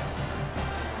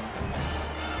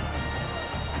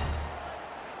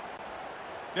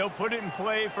 They'll put it in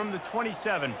play from the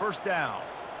 27, first down.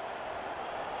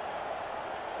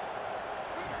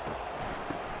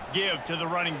 Give to the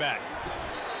running back.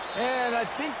 And I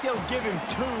think they'll give him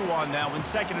 2 on that one,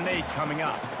 2nd and 8 coming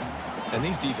up. And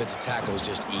these defensive tackles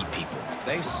just eat people.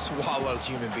 They swallow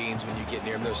human beings when you get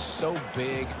near them. They're so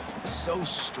big, so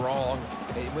strong.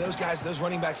 When those guys, those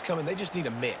running backs come in, they just need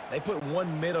a mitt. They put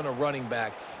one mitt on a running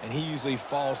back, and he usually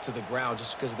falls to the ground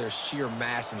just because of their sheer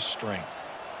mass and strength.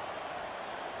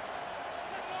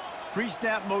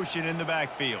 Pre-snap motion in the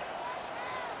backfield.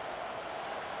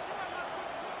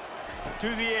 To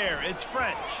the air, it's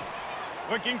French.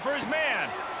 Looking for his man.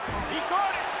 He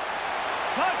caught it.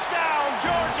 Touchdown,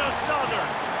 Georgia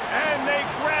Southern. And they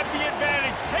grab the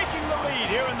advantage, taking the lead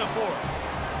here in the 4th.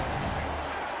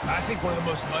 I think one of the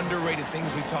most underrated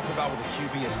things we talk about with a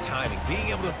QB is timing. Being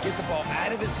able to get the ball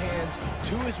out of his hands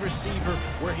to his receiver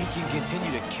where he can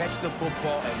continue to catch the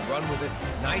football and run with it.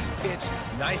 Nice pitch,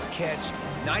 nice catch,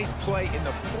 nice play in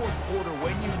the 4th quarter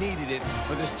when you needed it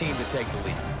for this team to take the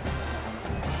lead.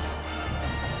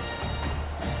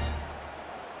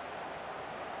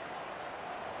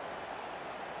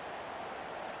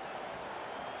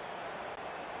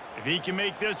 If he can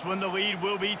make this one, the lead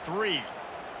will be 3.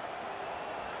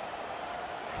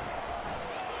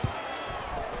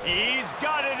 He's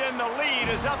got it, and the lead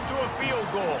is up to a field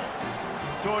goal.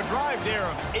 So a drive there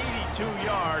of 82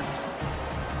 yards.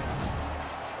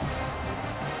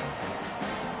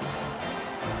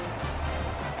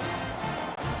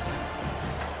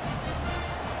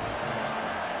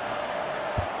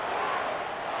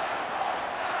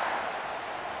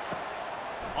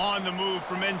 On the move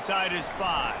from inside his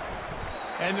 5.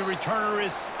 And the returner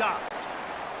is stopped.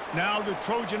 Now the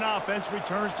Trojan offense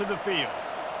returns to the field.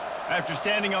 After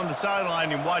standing on the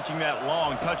sideline and watching that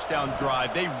long touchdown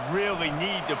drive, they really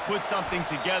need to put something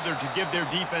together to give their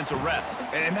defense a rest.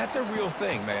 And that's a real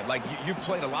thing, man. Like, you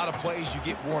played a lot of plays, you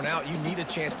get worn out, you need a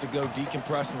chance to go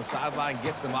decompress on the sideline,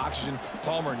 get some oxygen.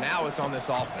 Palmer, now it's on this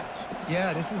offense.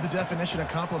 Yeah, this is the definition of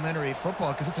complementary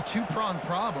football because it's a two-pronged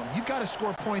problem. You've got to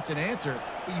score points and answer,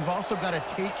 but you've also got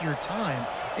to take your time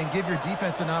and give your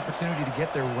defense an opportunity to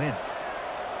get their win.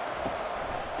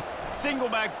 Single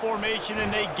back formation,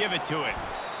 and they give it to it.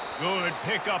 Good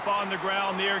pickup on the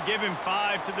ground there. Give him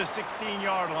 5 to the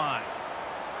 16-yard line.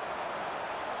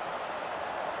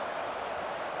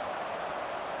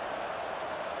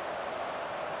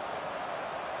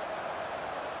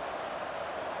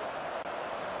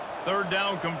 Third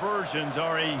down conversions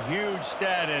are a huge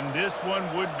stat, and this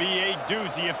one would be a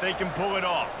doozy if they can pull it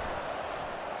off.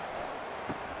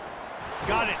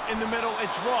 Got it in the middle.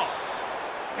 It's Ross.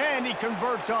 And he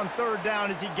converts on third down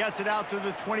as he gets it out to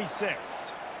the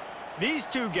 26. These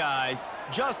two guys,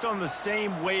 just on the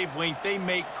same wavelength, they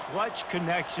make clutch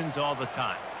connections all the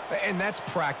time. And that's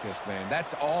practice, man.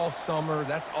 That's all summer.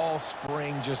 That's all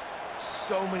spring. Just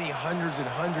so many hundreds and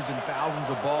thousands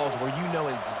of balls where you know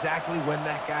exactly when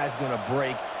that guy's going to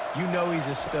break. You know he's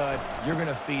a stud. You're going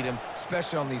to feed him,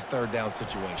 especially on these third down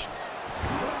situations.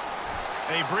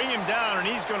 They bring him down, and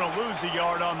he's going to lose a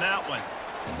yard on that one.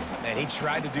 Man, he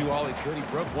tried to do all he could. He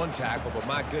broke one tackle, but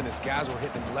my goodness, guys were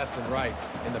hitting him left and right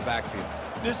in the backfield.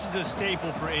 This is a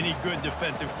staple for any good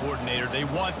defensive coordinator. They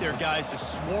want their guys to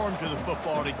swarm to the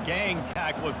football, to gang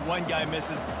tackle. If one guy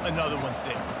misses, another one's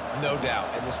there. No doubt.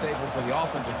 And the staple for the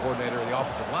offensive coordinator or the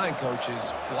offensive line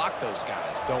coaches, block those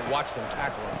guys. Don't watch them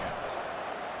tackle our guys.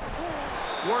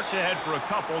 Works ahead for a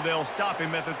couple. They'll stop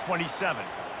him at the 27.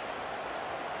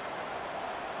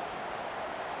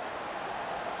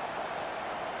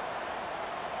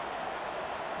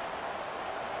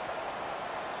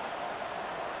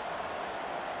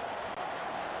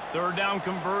 Third down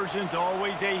conversions,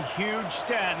 always a huge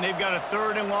stat, and they've got a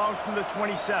 3rd and long from the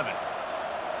 27.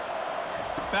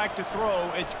 Back to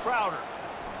throw, it's Crowder.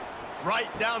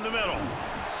 Right down the middle.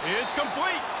 It's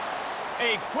complete.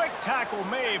 A quick tackle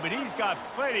made, but he's got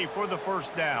plenty for the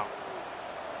first down.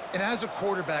 And as a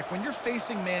quarterback, when you're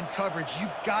facing man coverage,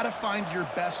 you've got to find your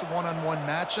best one-on-one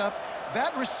matchup.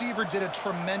 That receiver did a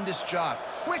tremendous job.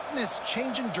 Quickness,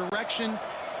 changing direction,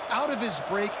 out of his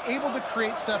break, able to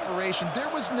create separation. There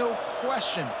was no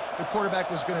question the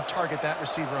quarterback was going to target that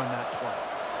receiver on that play.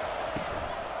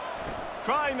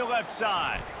 Trying the left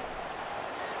side.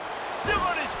 Still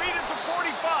on his feet at the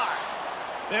 45.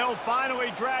 They'll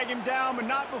finally drag him down, but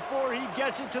not before he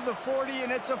gets it to the 40,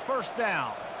 and it's a first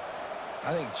down.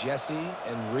 I think Jesse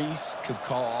and Reese could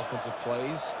call offensive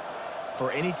plays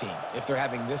for any team if they're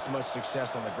having this much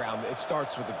success on the ground. It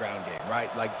starts with the ground game,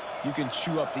 right? Like, you can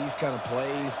chew up these kind of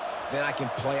plays, then I can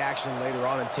play action later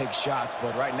on and take shots.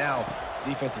 But right now,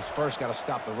 defense has first got to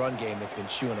stop the run game that's been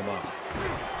chewing them up.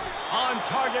 On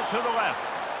target to the left.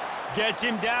 Gets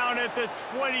him down at the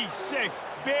 26.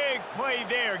 Big play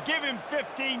there. Give him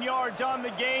 15 yards on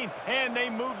the gain, and they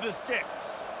move the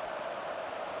sticks.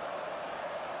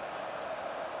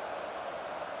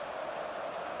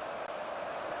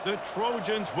 The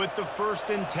Trojans with the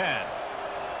 1st and 10.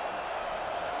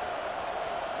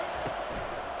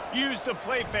 Use the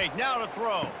play fake, now to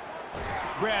throw.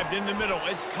 Grabbed in the middle,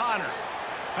 it's Connor.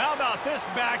 How about this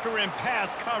backer in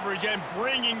pass coverage and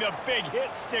bringing the big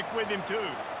hit stick with him too?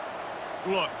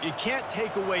 Look, you can't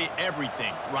take away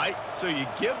everything, right? So you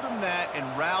give them that and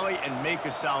rally and make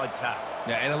a solid tackle.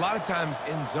 Yeah, and a lot of times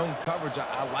in zone coverage,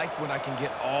 I like when I can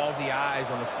get all the eyes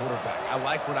on the quarterback. I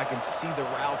like when I can see the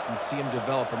routes and see him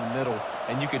develop in the middle.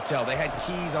 And you could tell they had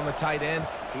keys on the tight end.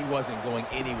 He wasn't going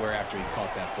anywhere after he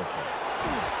caught that football.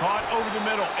 Caught over the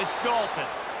middle. It's Dalton.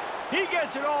 He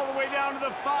gets it all the way down to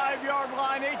the 5-yard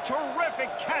line. A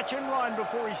terrific catch and run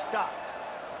before he stopped.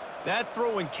 That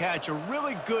throw and catch, a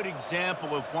really good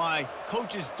example of why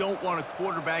coaches don't want a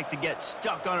quarterback to get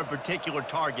stuck on a particular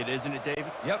target, isn't it, David?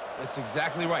 Yep, that's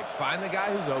exactly right. Find the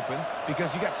guy who's open,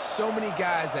 because you got so many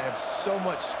guys that have so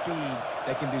much speed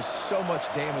that can do so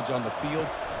much damage on the field.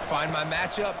 Find my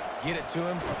matchup, get it to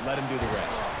him, let him do the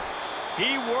rest.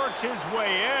 He works his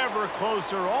way ever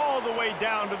closer all the way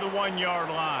down to the 1-yard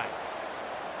line.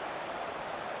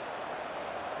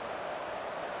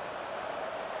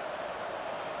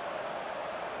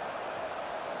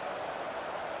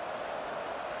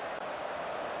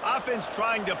 Offense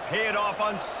trying to pay it off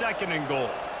on 2nd and goal.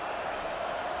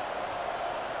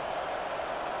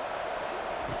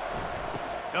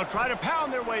 They'll try to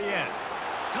pound their way in.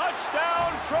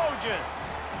 Touchdown, Trojans.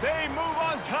 They move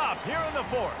on top here in the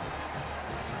 4th.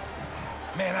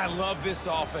 Man, I love this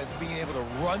offense, being able to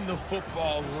run the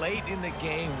football late in the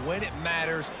game when it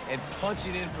matters and punch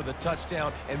it in for the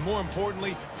touchdown, and more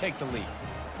importantly, take the lead.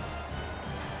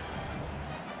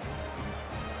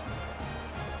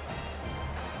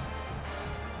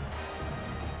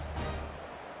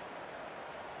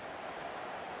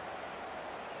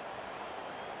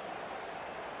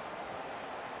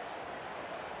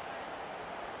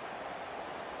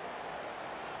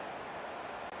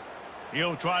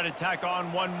 He'll try to tack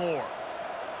on one more.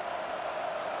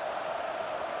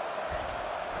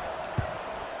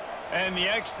 And the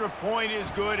extra point is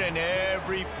good, and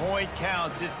every point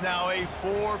counts. It's now a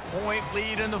 4-point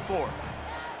lead in the 4th.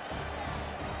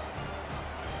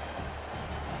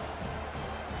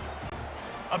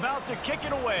 About to kick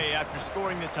it away after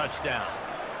scoring the touchdown.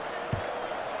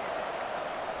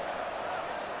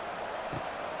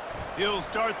 He'll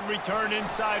start the return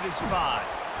inside his 5.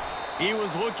 He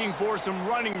was looking for some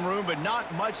running room, but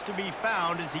not much to be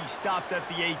found as he stopped at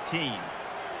the 18.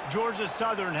 Georgia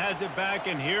Southern has it back,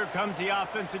 and here comes the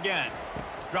offense again.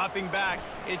 Dropping back,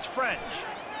 it's French.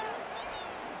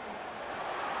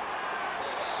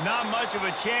 Not much of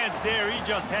a chance there. He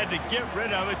just had to get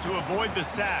rid of it to avoid the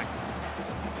sack.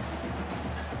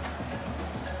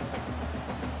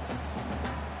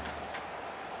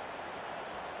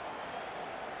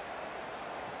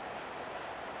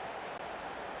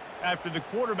 After the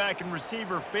quarterback and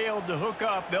receiver failed to hook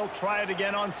up, they'll try it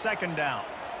again on 2nd down.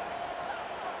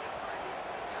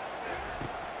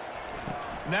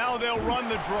 Now they'll run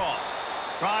the draw.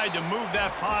 Tried to move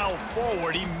that pile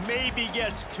forward. He maybe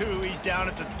gets 2. He's down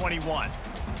at the 21.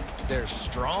 They're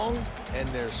strong and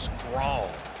they're strong.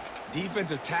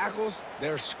 Defensive tackles,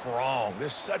 they're strong. They're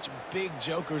such big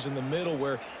jokers in the middle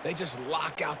where they just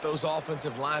lock out those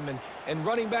offensive linemen. And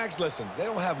running backs, listen, they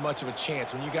don't have much of a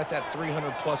chance. When you got that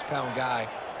 300-plus pound guy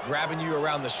grabbing you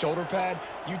around the shoulder pad,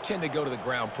 you tend to go to the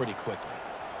ground pretty quickly.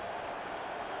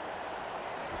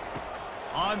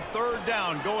 On 3rd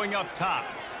down, going up top.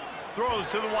 Throws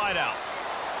to the wideout.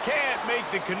 Can't make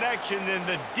the connection, and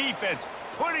the defense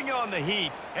putting on the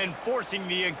heat and forcing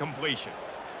the incompletion.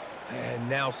 And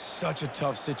now such a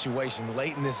tough situation.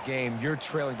 Late in this game, you're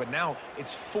trailing, but now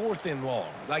it's 4th and long.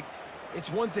 Like, it's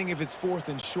one thing if it's 4th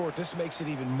and short. This makes it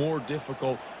even more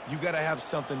difficult. You got to have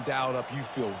something dialed up you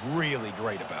feel really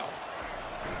great about.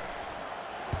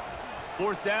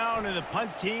 4th down, and the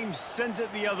punt team sends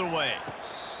it the other way.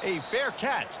 A fair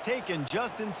catch taken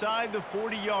just inside the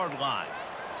 40-yard line.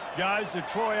 Guys, the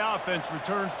Troy offense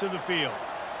returns to the field.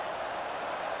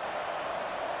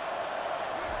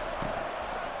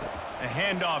 The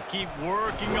handoff, keep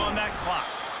working on that clock.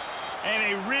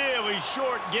 And a really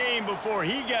short game before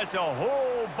he gets a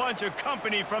whole bunch of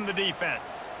company from the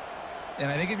defense. And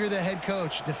I think if you're the head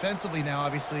coach, defensively now,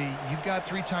 obviously, you've got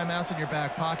 3 timeouts in your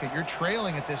back pocket. You're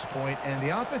trailing at this point, and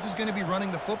the offense is going to be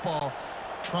running the football,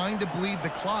 trying to bleed the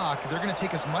clock. They're going to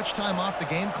take as much time off the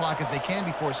game clock as they can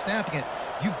before snapping it.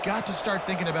 You've got to start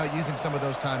thinking about using some of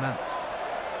those timeouts.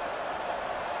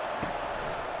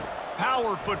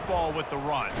 Power football with the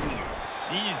run.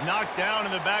 He's knocked down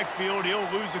in the backfield. He'll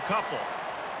lose a couple.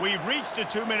 We've reached a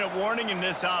 2-minute warning in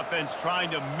this offense,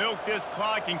 trying to milk this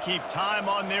clock and keep time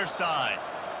on their side.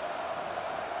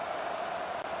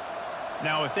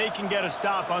 Now, if they can get a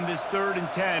stop on this 3rd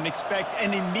and 10, expect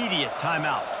an immediate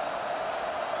timeout.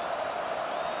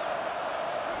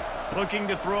 Looking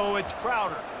to throw, it's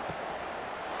Crowder.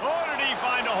 Oh, did he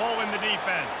find a hole in the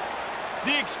defense?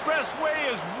 The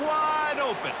expressway is wide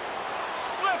open.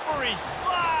 Slippery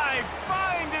slide,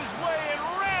 find his way and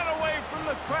ran away from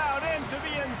the crowd into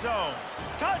the end zone.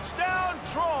 Touchdown,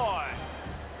 Troy.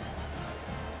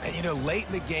 And, you know, late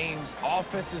in the games,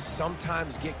 offenses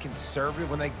sometimes get conservative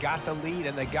when they got the lead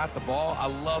and they got the ball. I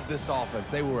love this offense.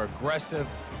 They were aggressive.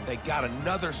 They got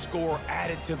another score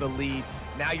added to the lead.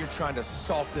 Now you're trying to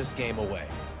salt this game away.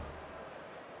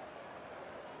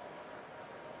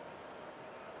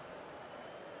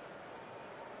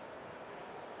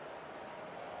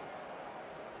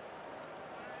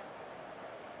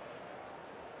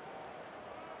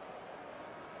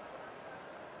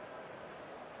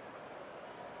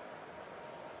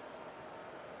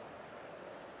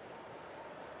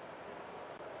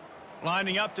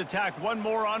 Lining up to tack one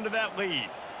more onto that lead.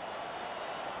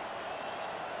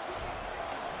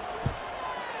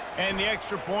 And the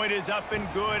extra point is up and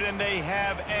good, and they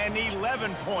have an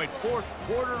 11-point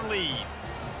fourth-quarter lead.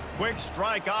 Quick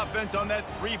strike offense on that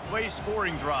 3-play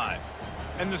scoring drive.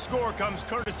 And the score comes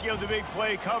courtesy of the big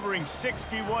play, covering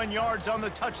 61 yards on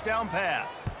the touchdown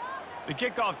pass. The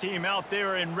kickoff team out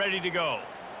there and ready to go.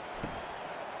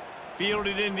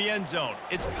 Fielded in the end zone.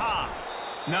 It's Cobb.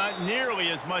 Not nearly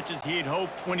as much as he'd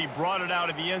hoped when he brought it out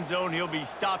of the end zone. He'll be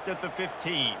stopped at the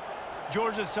 15.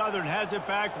 Georgia Southern has it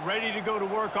back, ready to go to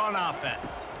work on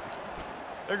offense.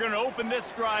 They're going to open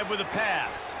this drive with a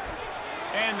pass.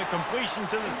 And the completion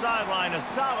to the sideline, a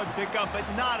solid pickup, but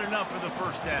not enough for the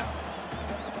first down.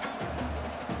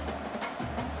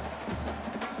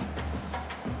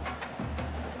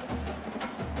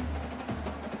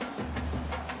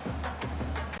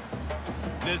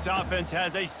 This offense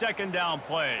has a 2nd down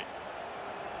play.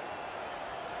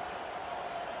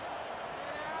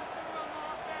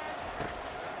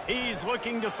 He's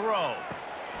looking to throw.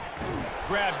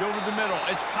 Grabbed over the middle.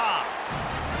 It's Cobb.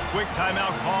 Quick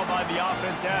timeout call by the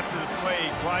offense after the play,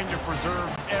 trying to preserve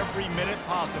every minute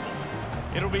possible.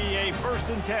 It'll be a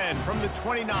 1st and 10 from the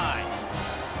 29.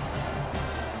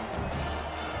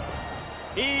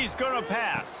 He's going to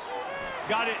pass.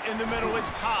 Got it in the middle. It's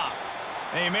Cobb.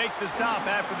 They make the stop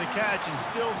after the catch, and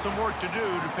still some work to do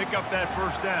to pick up that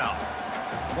first down.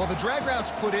 Well, the drag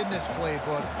routes put in this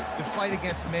playbook to fight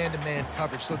against man-to-man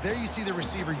coverage. So there you see the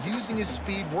receiver using his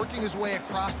speed, working his way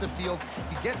across the field.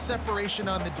 He gets separation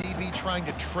on the DB, trying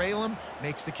to trail him,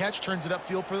 makes the catch, turns it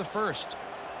upfield for the first.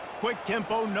 Quick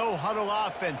tempo, no huddle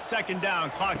offense. 2nd down,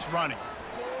 clock's running.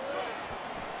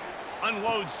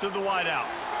 Unloads to the wideout.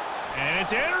 And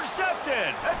it's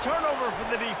intercepted. A turnover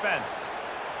for the defense.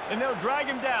 And they'll drag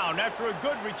him down after a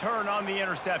good return on the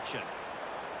interception.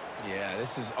 Yeah,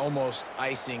 this is almost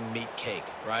icing meat cake,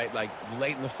 right? Like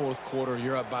late in the 4th quarter,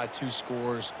 you're up by 2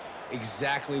 scores.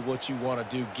 Exactly what you want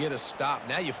to do. Get a stop.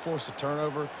 Now you force a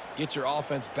turnover, get your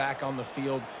offense back on the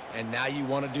field, and now you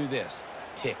want to do this.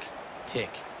 Tick, tick,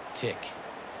 tick.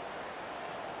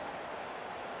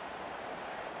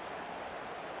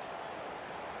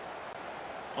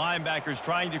 Linebackers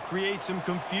trying to create some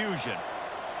confusion.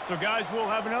 So, guys, we'll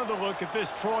have another look at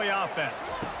this Troy offense.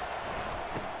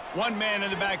 One man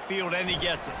in the backfield, and he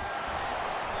gets it.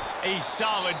 A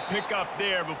solid pickup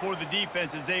there before the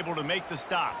defense is able to make the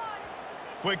stop.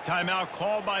 Quick timeout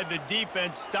called by the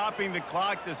defense, stopping the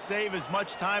clock to save as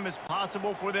much time as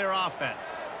possible for their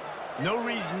offense. No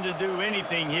reason to do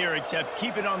anything here except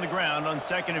keep it on the ground on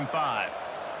 2nd and 5.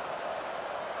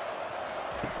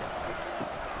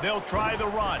 They'll try the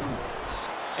run.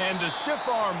 And the stiff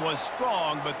arm was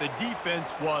strong, but the defense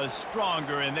was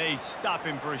stronger, and they stop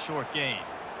him for a short gain.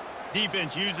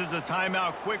 Defense uses a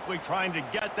timeout quickly, trying to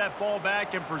get that ball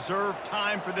back and preserve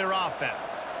time for their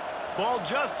offense. Ball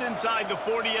just inside the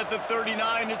 40 at the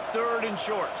 39. It's 3rd and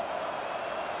short.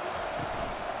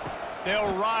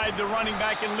 They'll ride the running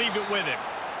back and leave it with him.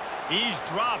 He's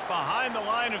dropped behind the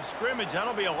line of scrimmage.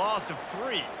 That'll be a loss of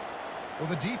 3. Well,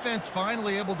 the defense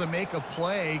finally able to make a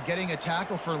play, getting a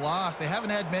tackle for loss. They haven't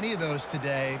had many of those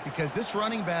today because this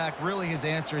running back really has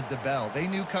answered the bell. They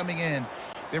knew coming in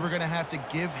they were going to have to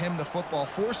give him the football,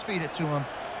 force-feed it to him,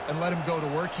 and let him go to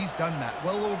work. He's done that.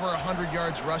 Well over 100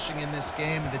 yards rushing in this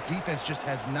game, and the defense just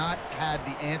has not had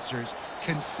the answers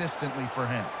consistently for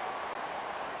him.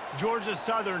 Georgia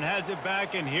Southern has it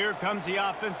back, and here comes the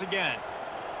offense again.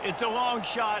 It's a long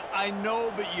shot, I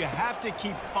know, but you have to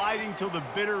keep fighting till the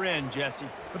bitter end, Jesse.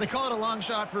 But they call it a long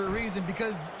shot for a reason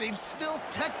because they've still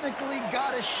technically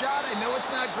got a shot. I know it's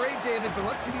not great, David, but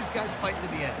let's see these guys fight to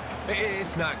the end.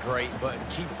 It's not great, but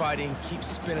keep fighting, keep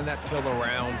spinning that pill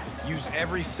around. Use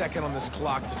every second on this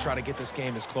clock to try to get this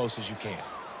game as close as you can.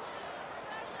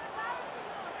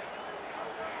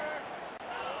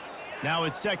 Now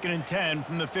it's 2nd and 10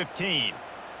 from the 15.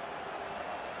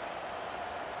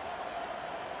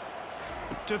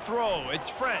 To throw, it's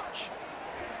French.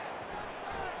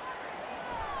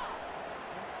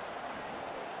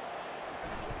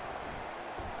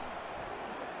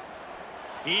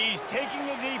 He's taking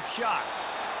a deep shot.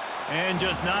 And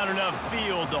just not enough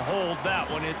field to hold that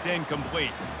one. It's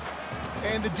incomplete.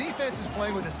 And the defense is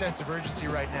playing with a sense of urgency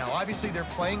right now. Obviously, they're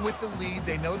playing with the lead.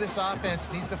 They know this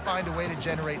offense needs to find a way to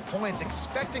generate points,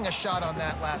 expecting a shot on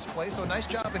that last play, so nice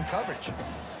job in coverage.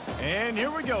 And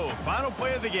here we go. Final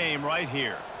play of the game right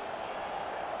here.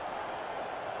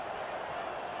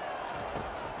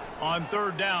 On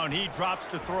 3rd down, he drops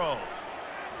to throw.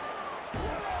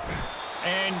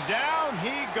 And down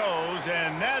he goes,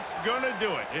 and that's going to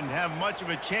do it. Didn't have much of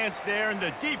a chance there, and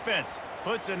the defense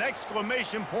puts an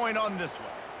exclamation point on this one.